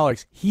roommate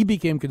Alex, he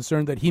became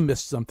concerned that he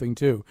missed something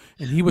too,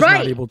 and he was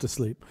not able to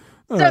sleep.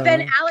 So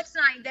then Alex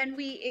and I,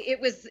 it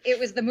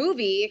was the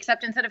movie,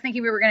 except instead of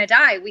thinking we were going to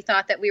die, we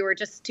thought that we were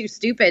just too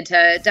stupid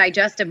to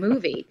digest a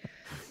movie.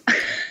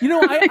 You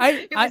know,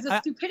 it was a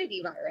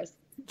stupidity virus.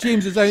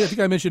 James, as I think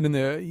I mentioned in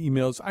the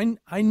emails,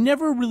 I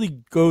never really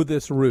go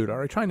this route,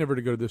 or I try never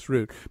to go this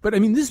route. But I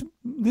mean,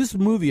 this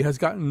movie has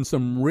gotten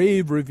some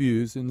rave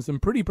reviews in some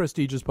pretty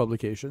prestigious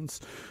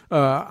publications.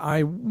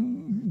 I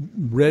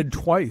read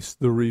twice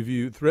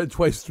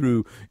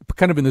through,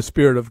 kind of in the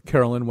spirit of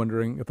Carolyn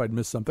wondering if I'd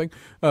missed something,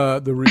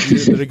 the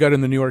review that I got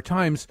in the New York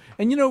Times.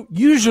 And, you know,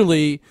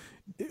 usually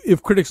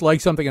if critics like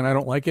something and I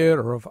don't like it,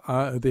 or if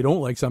they don't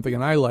like something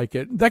and I like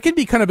it, that can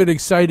be kind of an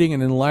exciting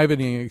and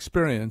enlivening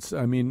experience.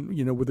 I mean,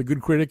 you know, with a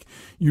good critic,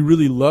 you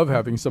really love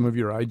having some of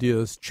your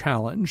ideas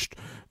challenged.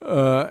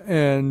 But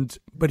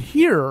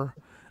here,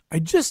 I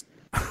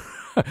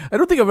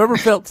don't think I've ever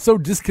felt so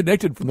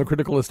disconnected from the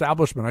critical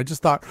establishment. I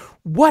just thought,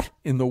 what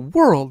in the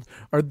world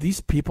are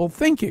these people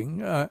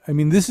thinking? I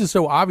mean, this is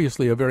so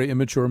obviously a very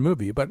immature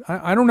movie, but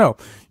I don't know.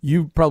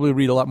 You probably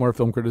read a lot more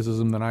film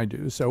criticism than I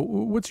do. So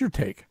what's your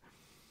take?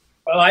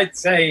 Well, I'd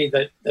say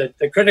that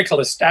the critical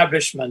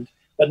establishment,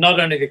 but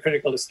not only the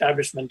critical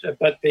establishment,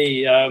 but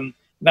the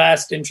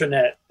vast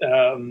internet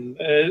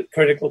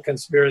critical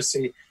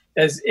conspiracy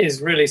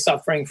is really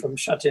suffering from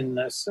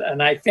shut-inness.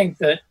 And I think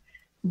that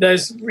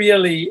there's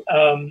really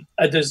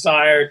a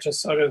desire to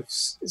sort of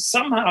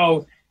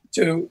somehow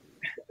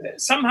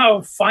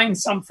find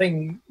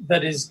something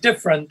that is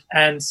different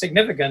and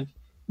significant.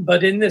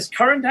 But in this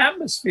current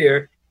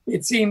atmosphere,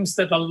 it seems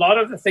that a lot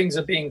of the things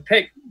that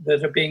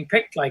are being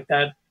picked like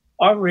that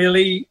are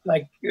really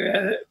like,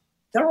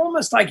 they're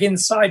almost like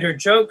insider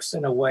jokes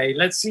in a way.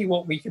 Let's see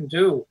what we can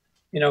do,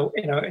 in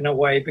a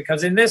way,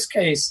 because in this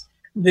case,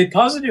 the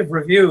positive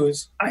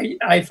reviews,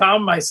 I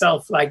found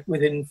myself like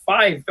within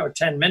 5 or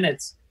 10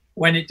 minutes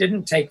when it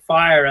didn't take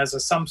fire as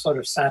some sort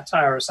of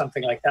satire or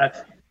something like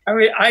that. I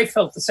mean, I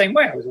felt the same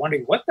way. I was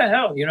wondering, what the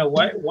hell,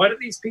 what are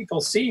these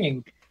people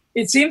seeing?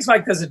 It seems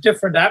like there's a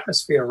different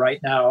atmosphere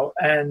right now.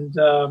 And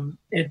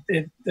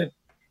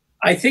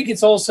I think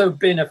it's also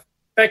been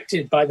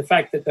affected by the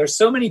fact that there's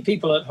so many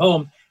people at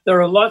home.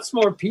 There are lots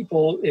more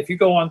people. If you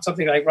go on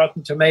something like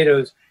Rotten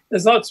Tomatoes,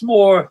 there's lots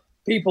more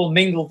people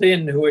mingled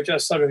in who are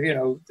just sort of,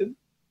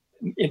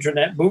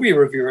 internet movie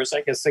reviewers,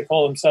 I guess they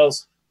call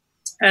themselves.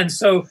 And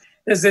so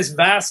there's this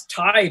vast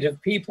tide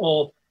of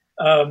people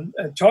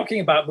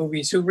talking about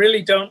movies who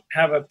really don't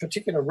have a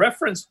particular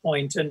reference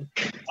point and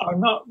are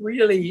not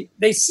really,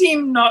 they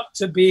seem not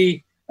to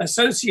be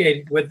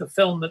associated with the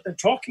film that they're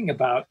talking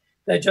about.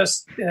 They're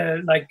just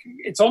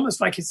it's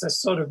almost like it's a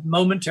sort of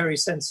momentary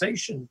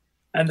sensation.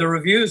 And the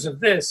reviews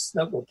of this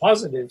that were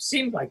positive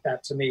seemed like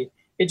that to me.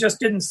 It just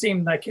didn't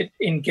seem like it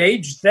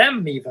engaged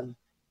them even.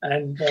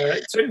 And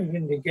it certainly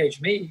didn't engage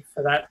me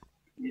for that.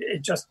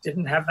 It just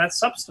didn't have that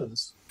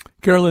substance.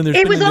 Carolyn,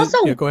 it was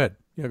also... Yeah, go ahead.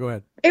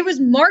 It was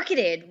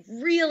marketed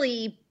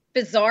really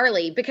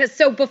bizarrely because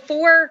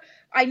before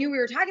I knew we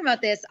were talking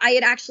about this, I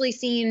had actually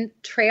seen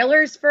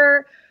trailers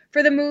for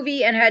the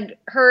movie and had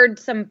heard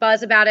some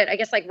buzz about it. I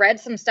guess read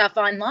some stuff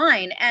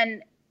online,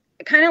 and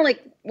kind of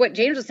like what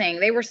James was saying,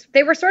 they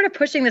were sort of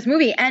pushing this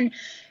movie and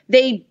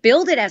they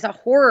billed it as a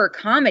horror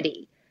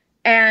comedy.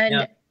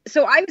 And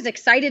so I was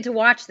excited to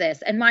watch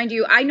this. And mind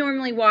you, I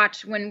normally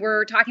watch when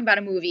we're talking about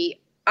a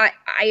movie. I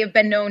have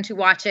been known to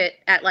watch it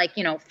at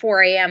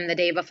 4 a.m. the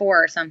day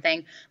before or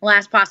something,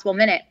 last possible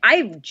minute.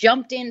 I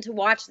jumped in to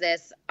watch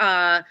this,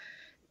 Monday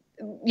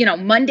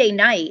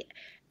night.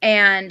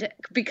 And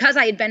because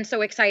I had been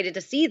so excited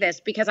to see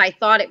this, because I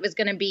thought it was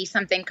going to be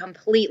something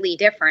completely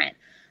different,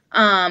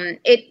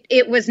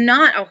 it was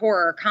not a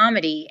horror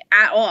comedy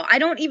at all.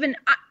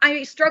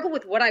 I struggle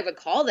with what I would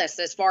call this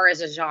as far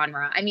as a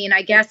genre. I mean,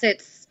 I guess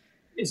it's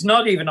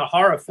not even a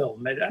horror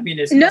film.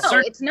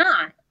 It's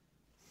not.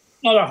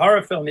 Not a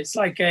horror film. It's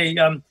like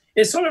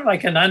it's sort of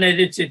like an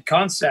unedited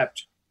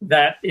concept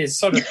that is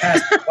sort of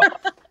passed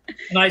off.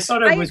 And I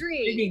sort of was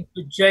waiting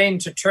for Jane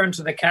to turn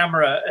to the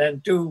camera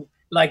and do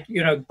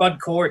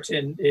Bud Cort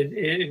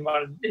in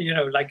one,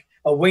 like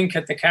a wink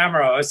at the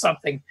camera or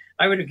something.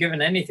 I would have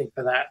given anything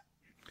for that.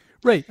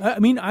 Right. I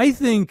mean, I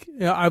think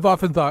I've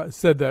often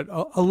said that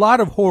a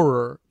lot of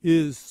horror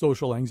is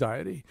social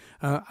anxiety.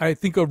 I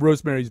think of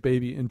Rosemary's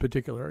Baby in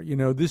particular.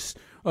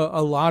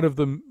 A lot of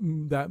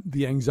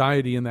the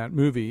anxiety in that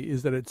movie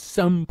is that at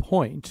some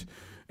point,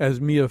 as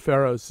Mia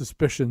Farrow's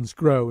suspicions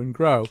grow and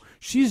grow,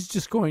 she's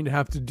just going to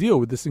have to deal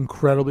with this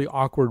incredibly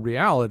awkward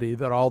reality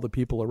that all the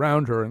people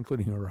around her,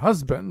 including her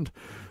husband,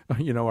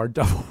 are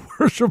devil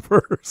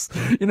worshippers,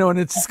 and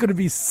it's just going to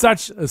be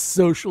such a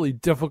socially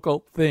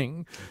difficult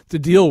thing to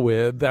deal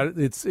with that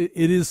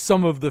it is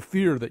some of the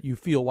fear that you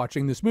feel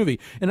watching this movie.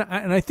 And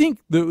I think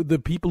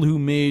the people who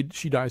made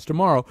She Dies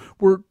Tomorrow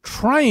were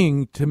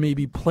trying to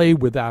maybe play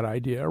with that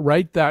idea,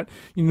 right? That,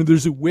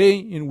 there's a way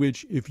in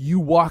which if you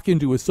walk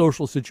into a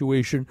social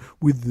situation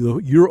with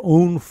your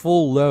own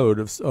full load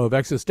of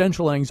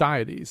existential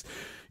anxieties,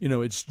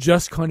 it's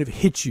just kind of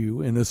hit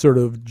you in a sort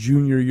of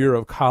junior year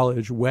of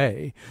college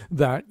way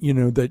that,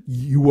 that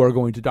you are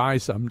going to die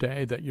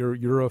someday, that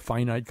you're a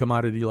finite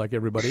commodity like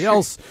everybody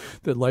else,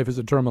 that life is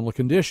a terminal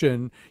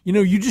condition.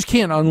 You just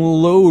can't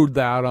unload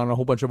that on a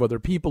whole bunch of other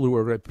people who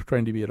are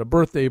trying to be at a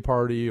birthday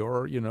party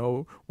or,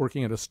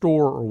 working at a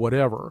store or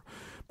whatever.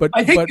 But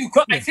I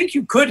think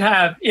you could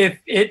have if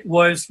it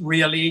was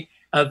really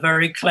a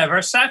very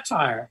clever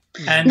satire.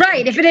 And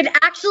right. If it had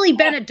actually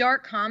been a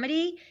dark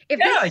comedy, if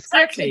this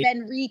script had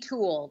been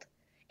retooled,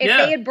 if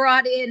they had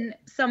brought in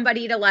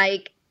somebody to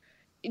like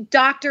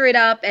doctor it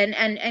up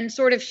and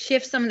sort of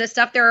shift some of the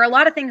stuff, there are a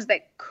lot of things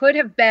that could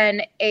have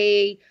been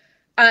a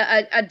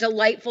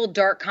delightful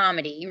dark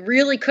comedy. You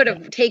really could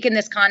have taken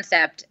this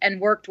concept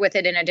and worked with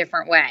it in a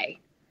different way.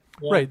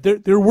 Yeah. Right.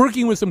 They're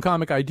working with some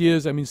comic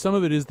ideas. I mean, some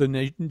of it is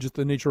just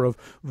the nature of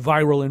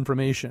viral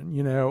information,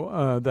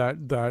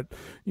 that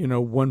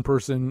one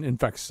person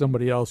infects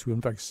somebody else who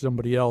infects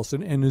somebody else.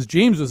 And as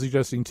James was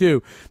suggesting,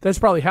 too, that's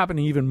probably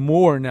happening even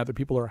more now that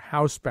people are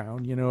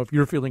housebound. If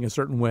you're feeling a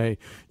certain way,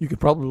 you could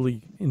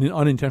probably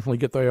unintentionally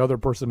get the other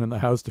person in the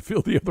house to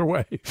feel the other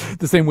way,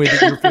 the same way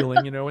that you're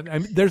feeling,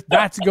 and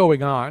that's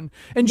going on.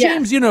 And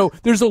James,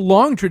 there's a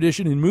long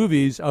tradition in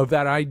movies of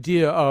that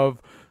idea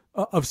of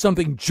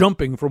something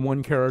jumping from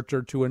one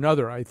character to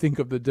another. I think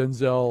of the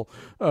Denzel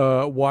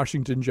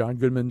Washington, John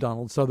Goodman,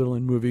 Donald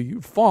Sutherland movie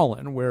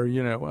Fallen, where,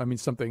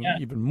 something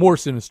even more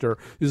sinister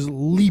is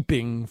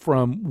leaping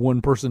from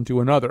one person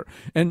to another.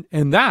 And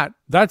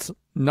that's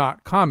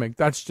not comic.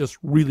 That's just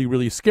really,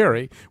 really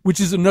scary, which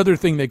is another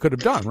thing they could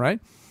have done,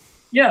 right?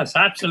 Yes,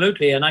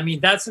 absolutely. And I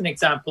mean, that's an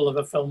example of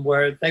a film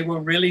where they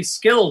were really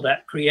skilled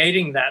at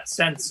creating that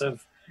sense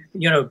of,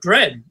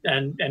 dread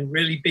and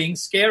really being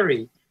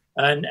scary.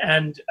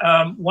 And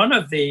one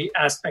of the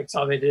aspects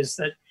of it is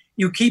that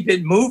you keep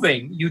it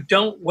moving. You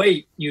don't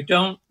wait. You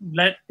don't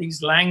let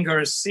these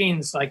languorous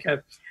scenes like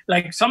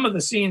some of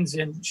the scenes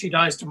in She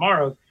Dies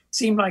Tomorrow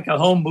seem like a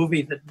home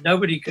movie that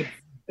nobody could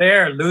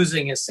bear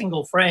losing a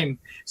single frame.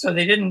 So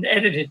they didn't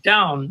edit it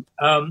down.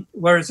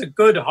 Whereas a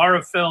good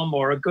horror film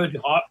or a good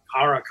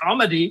horror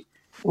comedy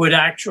would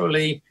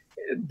actually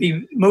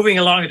be moving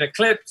along at a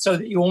clip so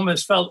that you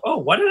almost felt, oh,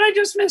 what did I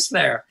just miss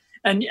there?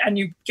 And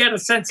you get a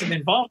sense of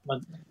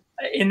involvement.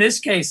 In this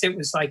case, it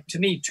was like, to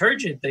me,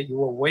 turgid that you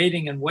were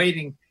waiting and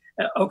waiting.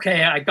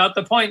 Okay, I got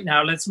the point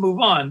now. Let's move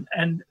on.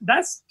 And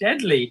that's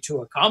deadly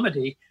to a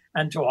comedy.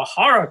 And to a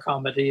horror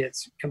comedy,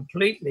 it's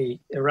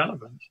completely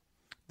irrelevant.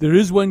 There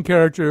is one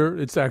character,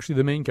 it's actually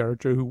the main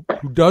character, who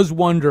does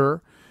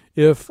wonder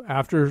if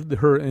after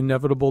her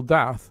inevitable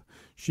death,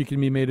 she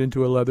can be made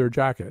into a leather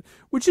jacket,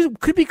 which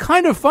could be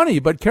kind of funny.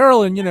 But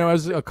Carolyn,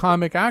 as a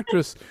comic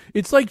actress,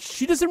 it's like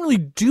she doesn't really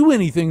do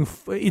anything.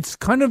 It's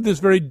kind of this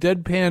very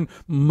deadpan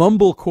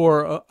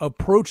mumblecore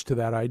approach to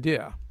that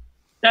idea.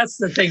 That's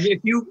the thing.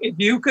 If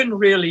you can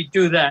really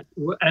do that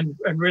and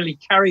really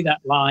carry that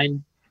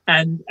line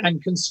and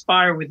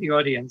conspire with the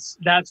audience,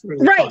 that's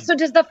really right. fun. So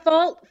does the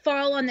fault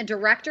fall on the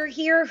director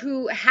here,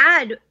 who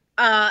had?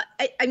 I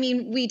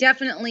mean, we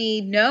definitely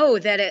know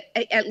that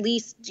at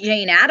least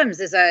Jane Addams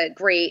is a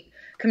great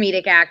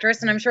comedic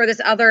actress, and I'm sure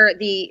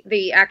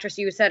the actress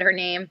you said her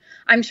name,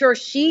 I'm sure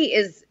she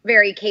is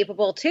very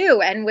capable too.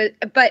 Where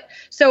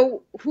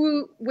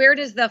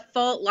does the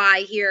fault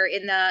lie here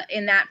in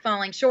that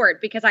falling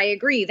short? Because I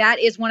agree, that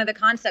is one of the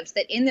concepts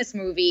that in this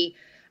movie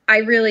I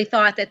really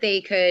thought that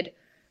they could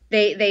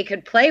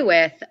play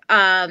with.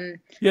 The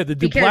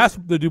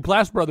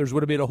Duplass brothers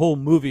would have made a whole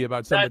movie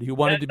about somebody who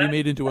wanted to be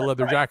made into a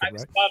leather jacket, right? I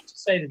was about to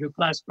say the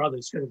Duplass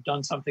brothers could have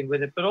done something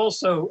with it, but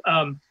also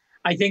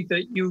I think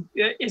that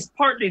it's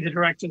partly the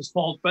director's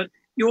fault, but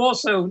you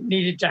also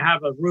needed to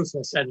have a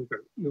ruthless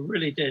editor. You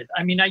really did.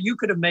 I mean, you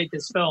could have made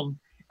this film.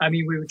 I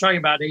mean, we were talking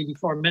about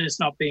 84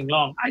 minutes not being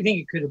long. I think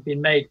it could have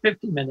been made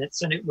 50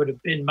 minutes and it would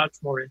have been much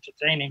more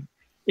entertaining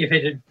if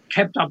it had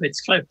kept up its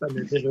clip and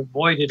it had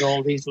avoided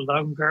all these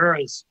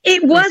girls.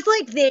 It was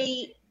like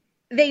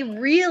they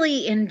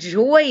really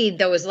enjoyed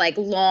those like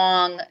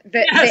long.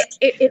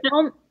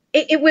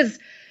 It was,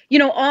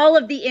 all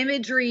of the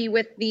imagery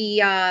with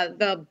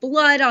the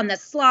blood on the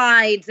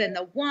slides and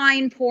the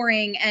wine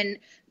pouring and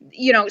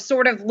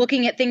sort of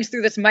looking at things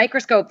through this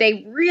microscope.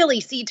 They really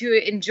seem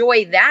to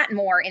enjoy that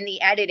more in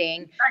the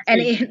editing,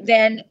 and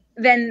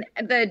then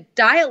the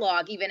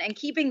dialogue even, and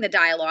keeping the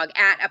dialogue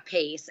at a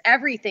pace.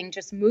 Everything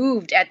just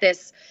moved at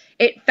this.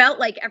 It felt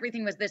like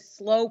everything was this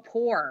slow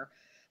pour.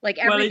 Like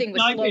everything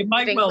was slow. It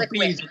might well liquid.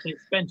 be that they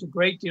spent a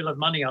great deal of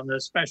money on the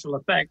special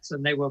effects,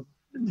 and they were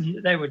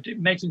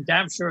making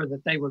damn sure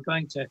that they were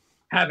going to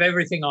have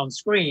everything on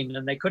screen,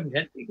 and they couldn't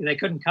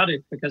cut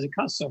it because it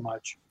cost so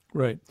much.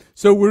 Right.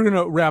 So we're going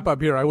to wrap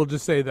up here. I will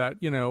just say that,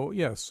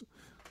 yes,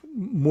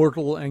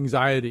 mortal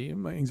anxiety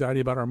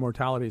about our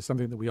mortality is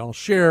something that we all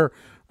share.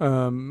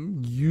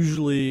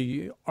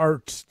 Usually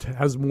art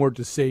has more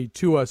to say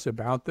to us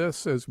about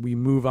this as we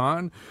move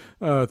on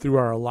through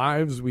our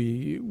lives.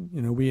 We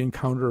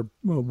encounter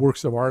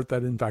works of art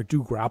that in fact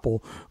do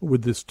grapple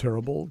with this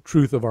terrible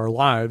truth of our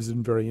lives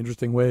in very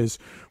interesting ways.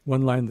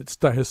 One line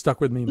that has stuck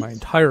with me my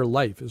entire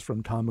life is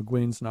from Tom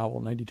McGuane's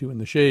novel 92 in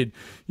the Shade.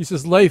 He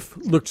says, "Life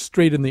looked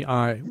straight in the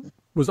eye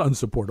was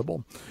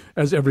unsupportable,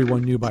 as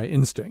everyone knew by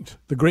instinct.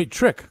 The great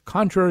trick,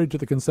 contrary to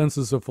the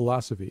consensus of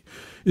philosophy,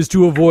 is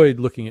to avoid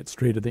looking it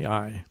straight in the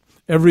eye.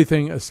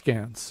 Everything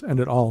askance,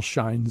 and it all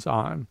shines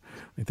on."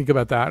 I think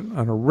about that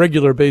on a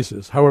regular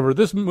basis. However,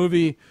 this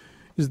movie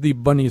is the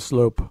bunny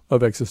slope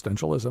of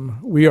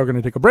existentialism. We are going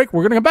to take a break.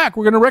 We're going to come back.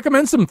 We're going to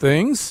recommend some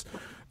things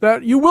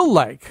that you will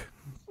like,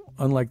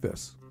 unlike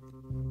this.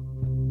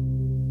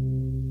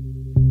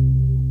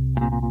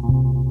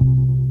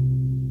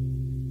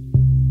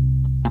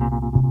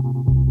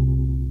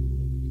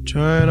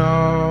 Turn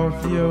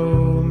off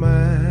your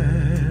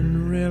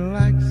mind,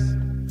 relax,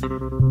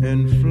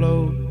 and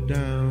float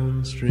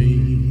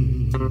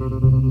downstream.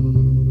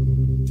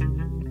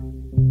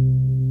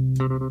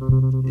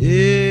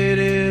 It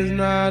is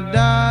not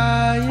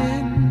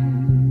dying.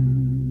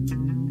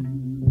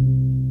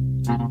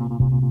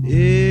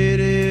 It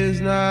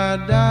is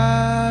not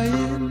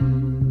dying.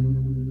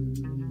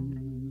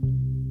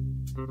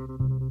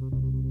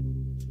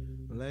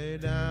 Lay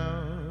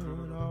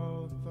down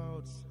all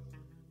thoughts.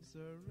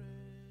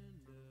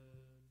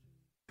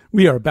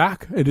 We are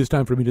back. It is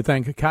time for me to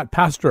thank Kat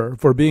Pastor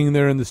for being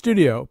there in the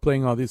studio,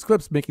 playing all these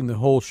clips, making the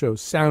whole show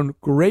sound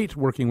great,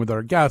 working with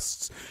our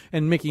guests,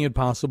 and making it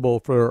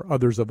possible for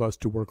others of us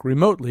to work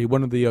remotely.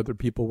 One of the other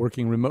people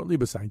working remotely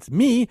besides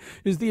me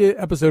is the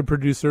episode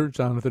producer,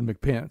 Jonathan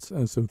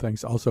McPants. So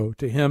thanks also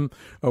to him.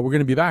 We're going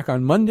to be back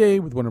on Monday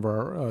with one of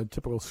our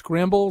typical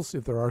scrambles,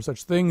 if there are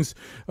such things.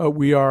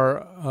 We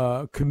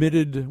are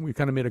committed. We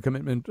kind of made a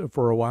commitment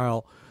for a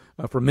while,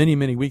 for many,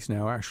 many weeks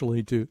now,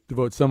 actually, to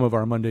devote some of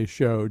our Monday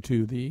show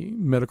to the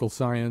medical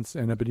science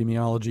and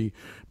epidemiology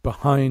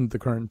behind the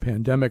current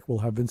pandemic. We'll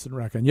have Vincent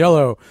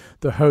Racaniello,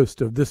 the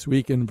host of This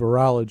Week in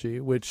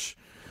Virology, which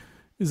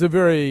is a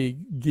very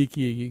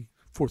geeky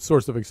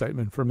source of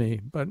excitement for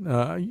me. But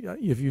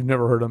if you've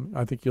never heard him,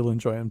 I think you'll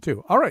enjoy him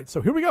too. All right,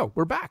 so here we go.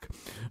 We're back.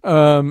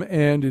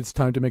 And it's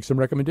time to make some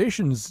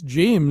recommendations.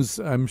 James,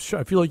 I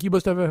feel like you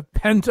must have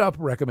pent-up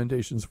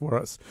recommendations for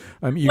us.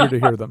 I'm eager to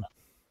hear them.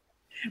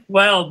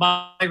 Well,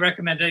 my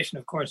recommendation,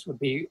 of course, would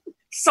be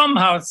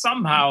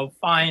somehow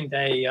find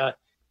a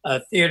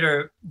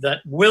theater that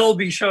will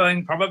be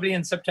showing probably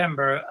in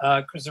September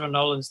Christopher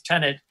Nolan's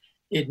Tenet.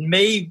 It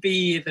may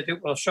be that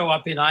it will show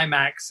up in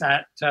IMAX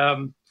at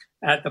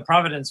the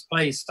Providence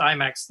Place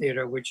IMAX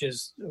Theater, which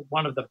is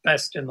one of the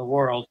best in the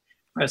world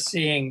for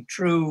seeing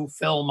true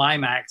film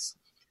IMAX.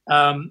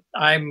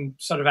 I'm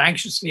sort of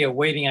anxiously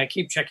awaiting. I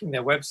keep checking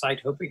their website,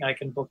 hoping I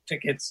can book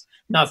tickets.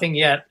 Nothing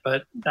yet,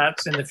 but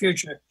that's in the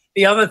future.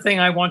 The other thing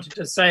I wanted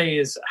to say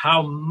is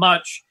how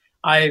much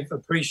I've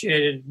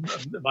appreciated,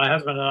 my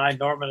husband and I,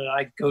 Norman and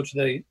I, go to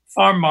the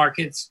farm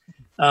markets,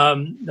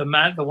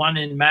 the one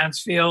in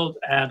Mansfield,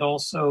 and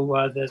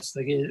also there's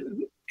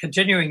the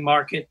continuing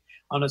market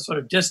on a sort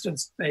of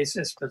distance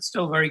basis, but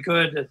still very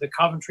good at the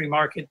Coventry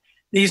market.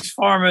 These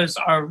farmers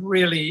are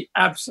really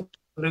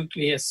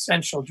absolutely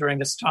essential during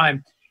this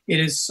time.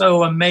 It is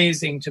so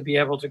amazing to be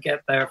able to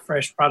get their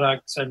fresh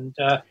products, and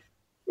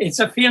it's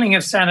a feeling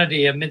of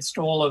sanity amidst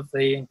all of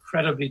the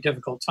incredibly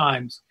difficult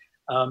times.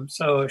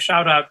 So a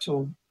shout out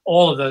to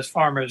all of those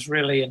farmers,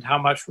 really, and how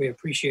much we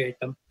appreciate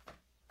them.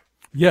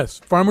 Yes,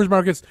 farmers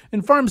markets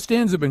and farm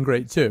stands have been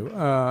great too.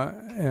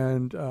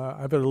 And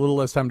I've had a little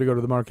less time to go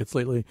to the markets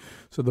lately,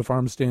 so the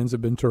farm stands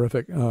have been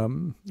terrific.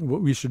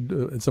 We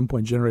should at some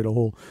point generate a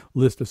whole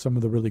list of some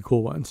of the really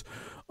cool ones.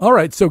 All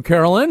right, so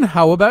Carolyn,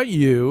 how about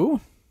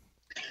you?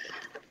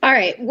 All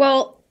right,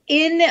 well,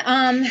 in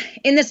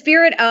the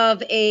spirit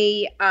of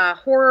a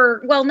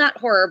horror, well, not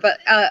horror, but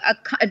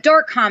a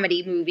dark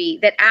comedy movie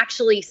that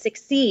actually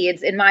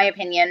succeeds, in my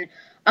opinion,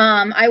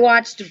 I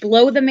watched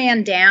Blow the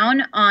Man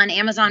Down on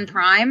Amazon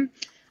Prime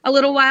a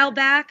little while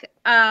back,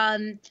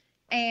 and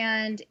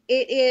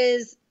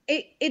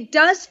it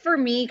does for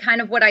me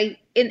kind of what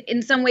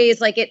in some ways,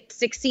 like, it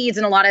succeeds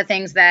in a lot of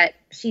things that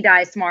She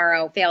Dies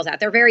Tomorrow fails at.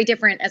 They're very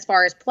different as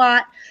far as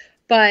plot,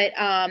 but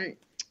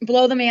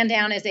Blow the Man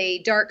Down is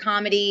a dark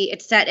comedy.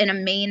 It's set in a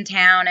Maine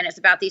town, and it's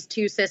about these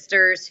two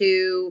sisters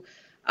who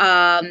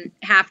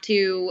have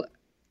to,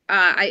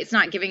 it's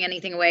not giving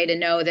anything away to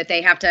know that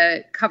they have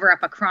to cover up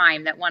a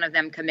crime that one of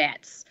them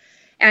commits.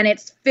 And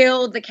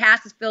the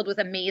cast is filled with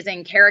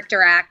amazing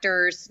character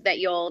actors that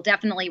you'll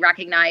definitely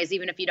recognize,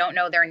 even if you don't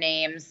know their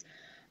names.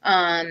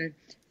 And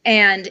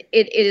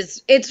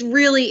it's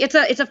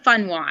a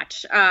fun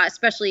watch,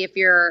 especially if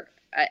you're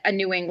a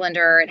New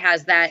Englander. It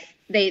has that,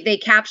 they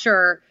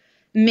capture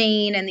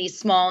Maine and these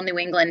small New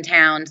England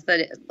towns,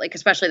 that, like,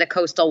 especially the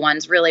coastal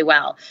ones, really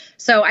well.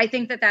 So I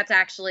think that's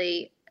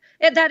actually,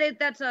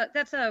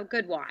 That's a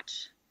good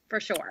watch for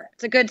sure.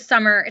 It's a good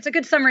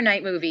summer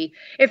night movie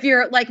if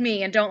you're like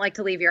me and don't like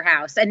to leave your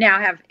house and now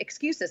have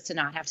excuses to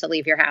not have to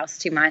leave your house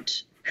too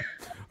much.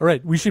 All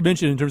right, we should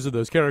mention in terms of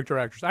those character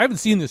actors, I haven't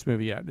seen this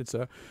movie yet. It's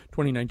a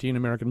 2019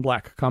 American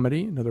black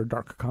comedy, another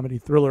dark comedy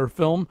thriller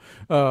film.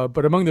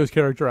 But among those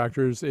character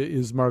actors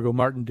is Margot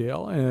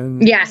Martindale.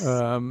 And yes.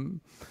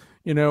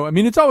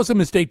 It's always a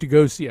mistake to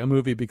go see a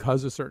movie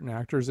because of certain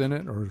actors in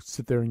it, or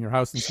sit there in your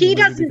house and see She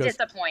doesn't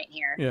disappoint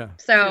here. Yeah.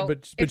 So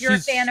but if you're a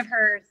fan of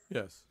hers,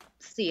 yes,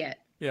 see it.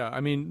 Yeah,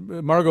 I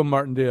mean, Margot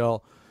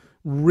Martindale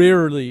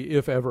rarely,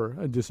 if ever,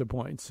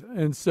 disappoints.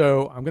 And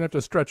so I'm going to have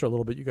to stretch a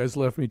little bit. You guys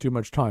left me too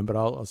much time, but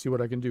I'll see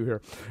what I can do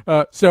here.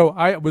 So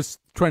I was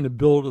trying to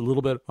build a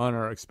little bit on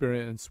our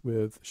experience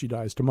with She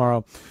Dies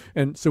Tomorrow.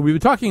 And so we were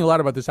talking a lot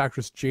about this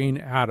actress, Jane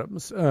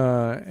Addams,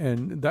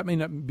 and that may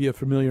not be a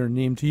familiar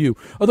name to you.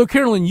 Although,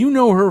 Carolyn, you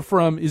know her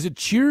from, is it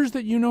Cheers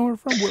that you know her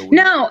from?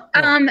 No,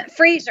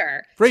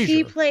 Frasier.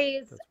 She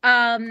plays,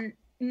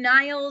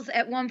 Niles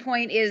at one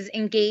point is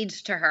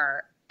engaged to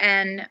her.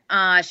 And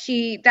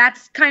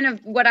that's kind of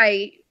what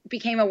I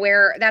became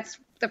aware. That's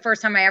the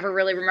first time I ever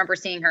really remember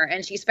seeing her.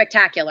 And she's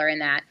spectacular in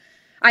that.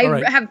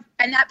 And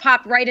that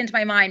popped right into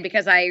my mind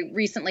because I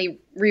recently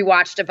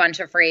rewatched a bunch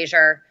of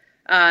Frasier,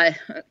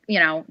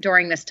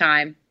 during this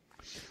time.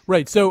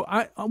 Right. So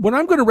what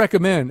I'm going to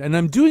recommend, and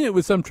I'm doing it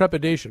with some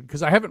trepidation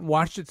because I haven't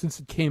watched it since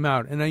it came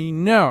out. And I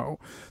know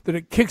that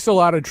it kicks a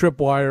lot of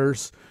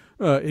tripwires.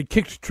 It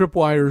kicked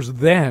tripwires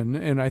then,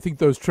 and I think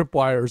those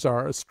tripwires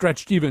are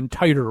stretched even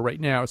tighter right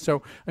now.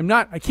 So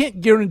I can't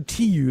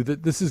guarantee you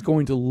that this is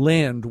going to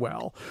land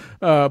well.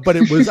 But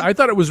I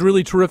thought it was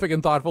really terrific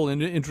and thoughtful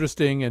and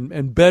interesting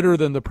and better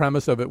than the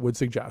premise of it would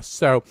suggest.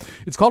 So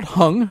it's called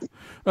Hung.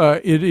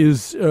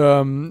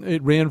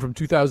 It ran from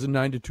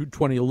 2009 to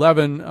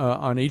 2011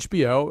 on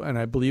HBO, and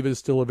I believe it is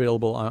still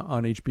available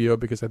on HBO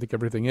because I think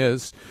everything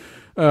is.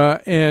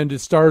 And it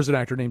stars an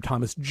actor named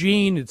Thomas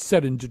Jane. It's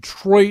set in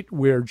Detroit,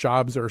 where jobs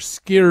are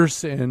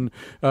scarce, and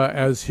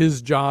as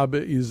his job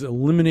is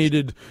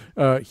eliminated,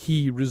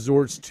 he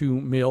resorts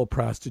to male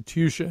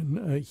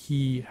prostitution,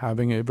 he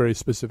having a very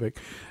specific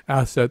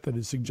asset that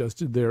is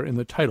suggested there in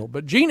the title.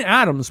 But Jane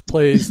Addams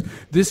plays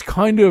this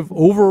kind of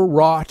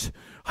overwrought,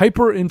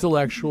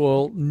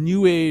 hyper-intellectual,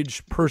 new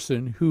age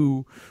person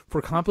who,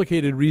 for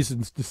complicated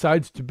reasons,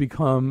 decides to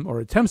become, or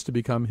attempts to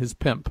become, his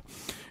pimp.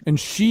 And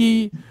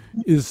she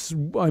is,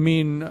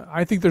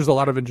 I think there's a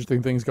lot of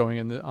interesting things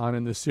going on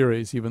in this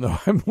series, even though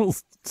I'm a little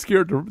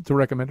scared to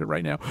recommend it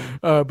right now.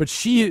 But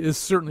she is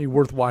certainly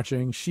worth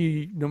watching.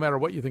 No matter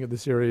what you think of the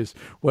series,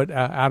 what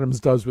Addams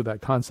does with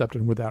that concept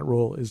and with that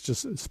role is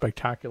just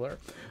spectacular.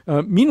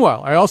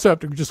 Meanwhile, I also have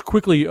to just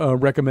quickly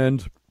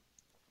recommend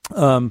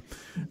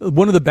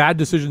one of the bad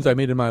decisions I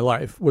made in my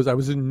life was I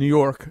was in New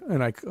York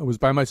and I was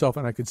by myself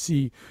and I could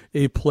see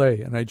a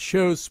play, and I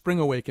chose Spring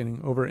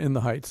Awakening over In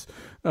the Heights.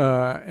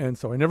 And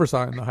so I never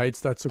saw In the Heights.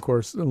 That's, of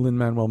course,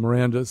 Lin-Manuel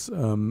Miranda's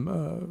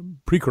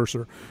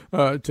precursor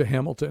to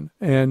Hamilton.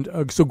 And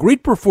so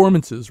great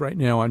performances right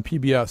now on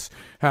PBS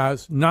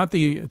has not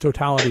the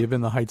totality of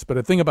In the Heights, but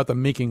a thing about the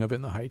making of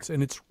In the Heights,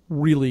 and it's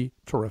really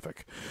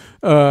terrific.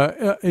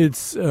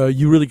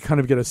 You really kind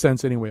of get a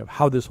sense anyway of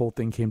how this whole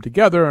thing came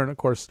together. And, of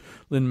course,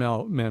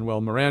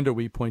 Lin-Manuel Miranda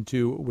we point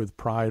to with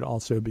pride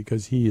also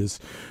because he is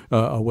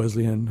a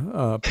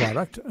Wesleyan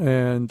product.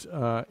 And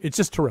it's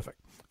just terrific.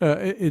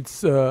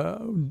 It's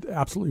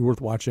absolutely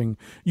worth watching.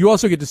 You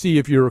also get to see,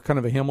 if you're kind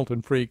of a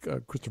Hamilton freak,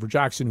 Christopher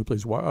Jackson, who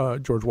plays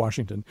George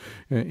Washington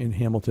in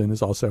Hamilton,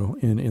 is also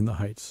in The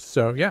Heights.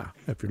 So yeah,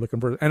 if you're looking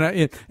for, and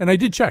I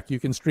did check, you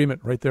can stream it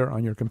right there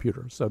on your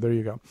computer. So there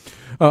you go.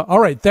 All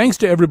right, thanks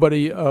to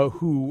everybody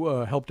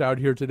who helped out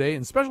here today,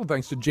 and special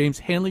thanks to James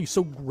Hanley.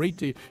 So great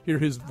to hear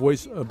his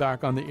voice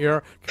back on the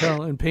air.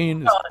 Carolyn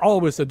Payne is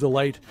always a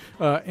delight,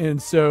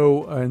 and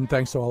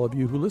thanks to all of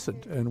you who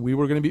listened. And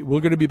we're going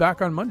to be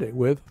back on Monday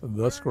with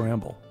The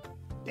Scramble.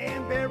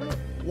 Danbury,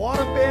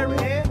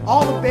 Waterbury,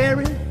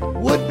 Alderberry,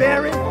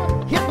 Woodbury,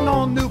 hitting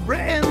on New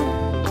Britain,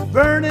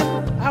 Vernon,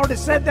 I already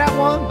said that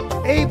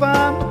one,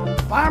 Avon,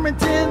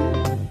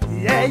 Farmington,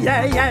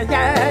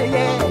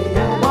 yeah.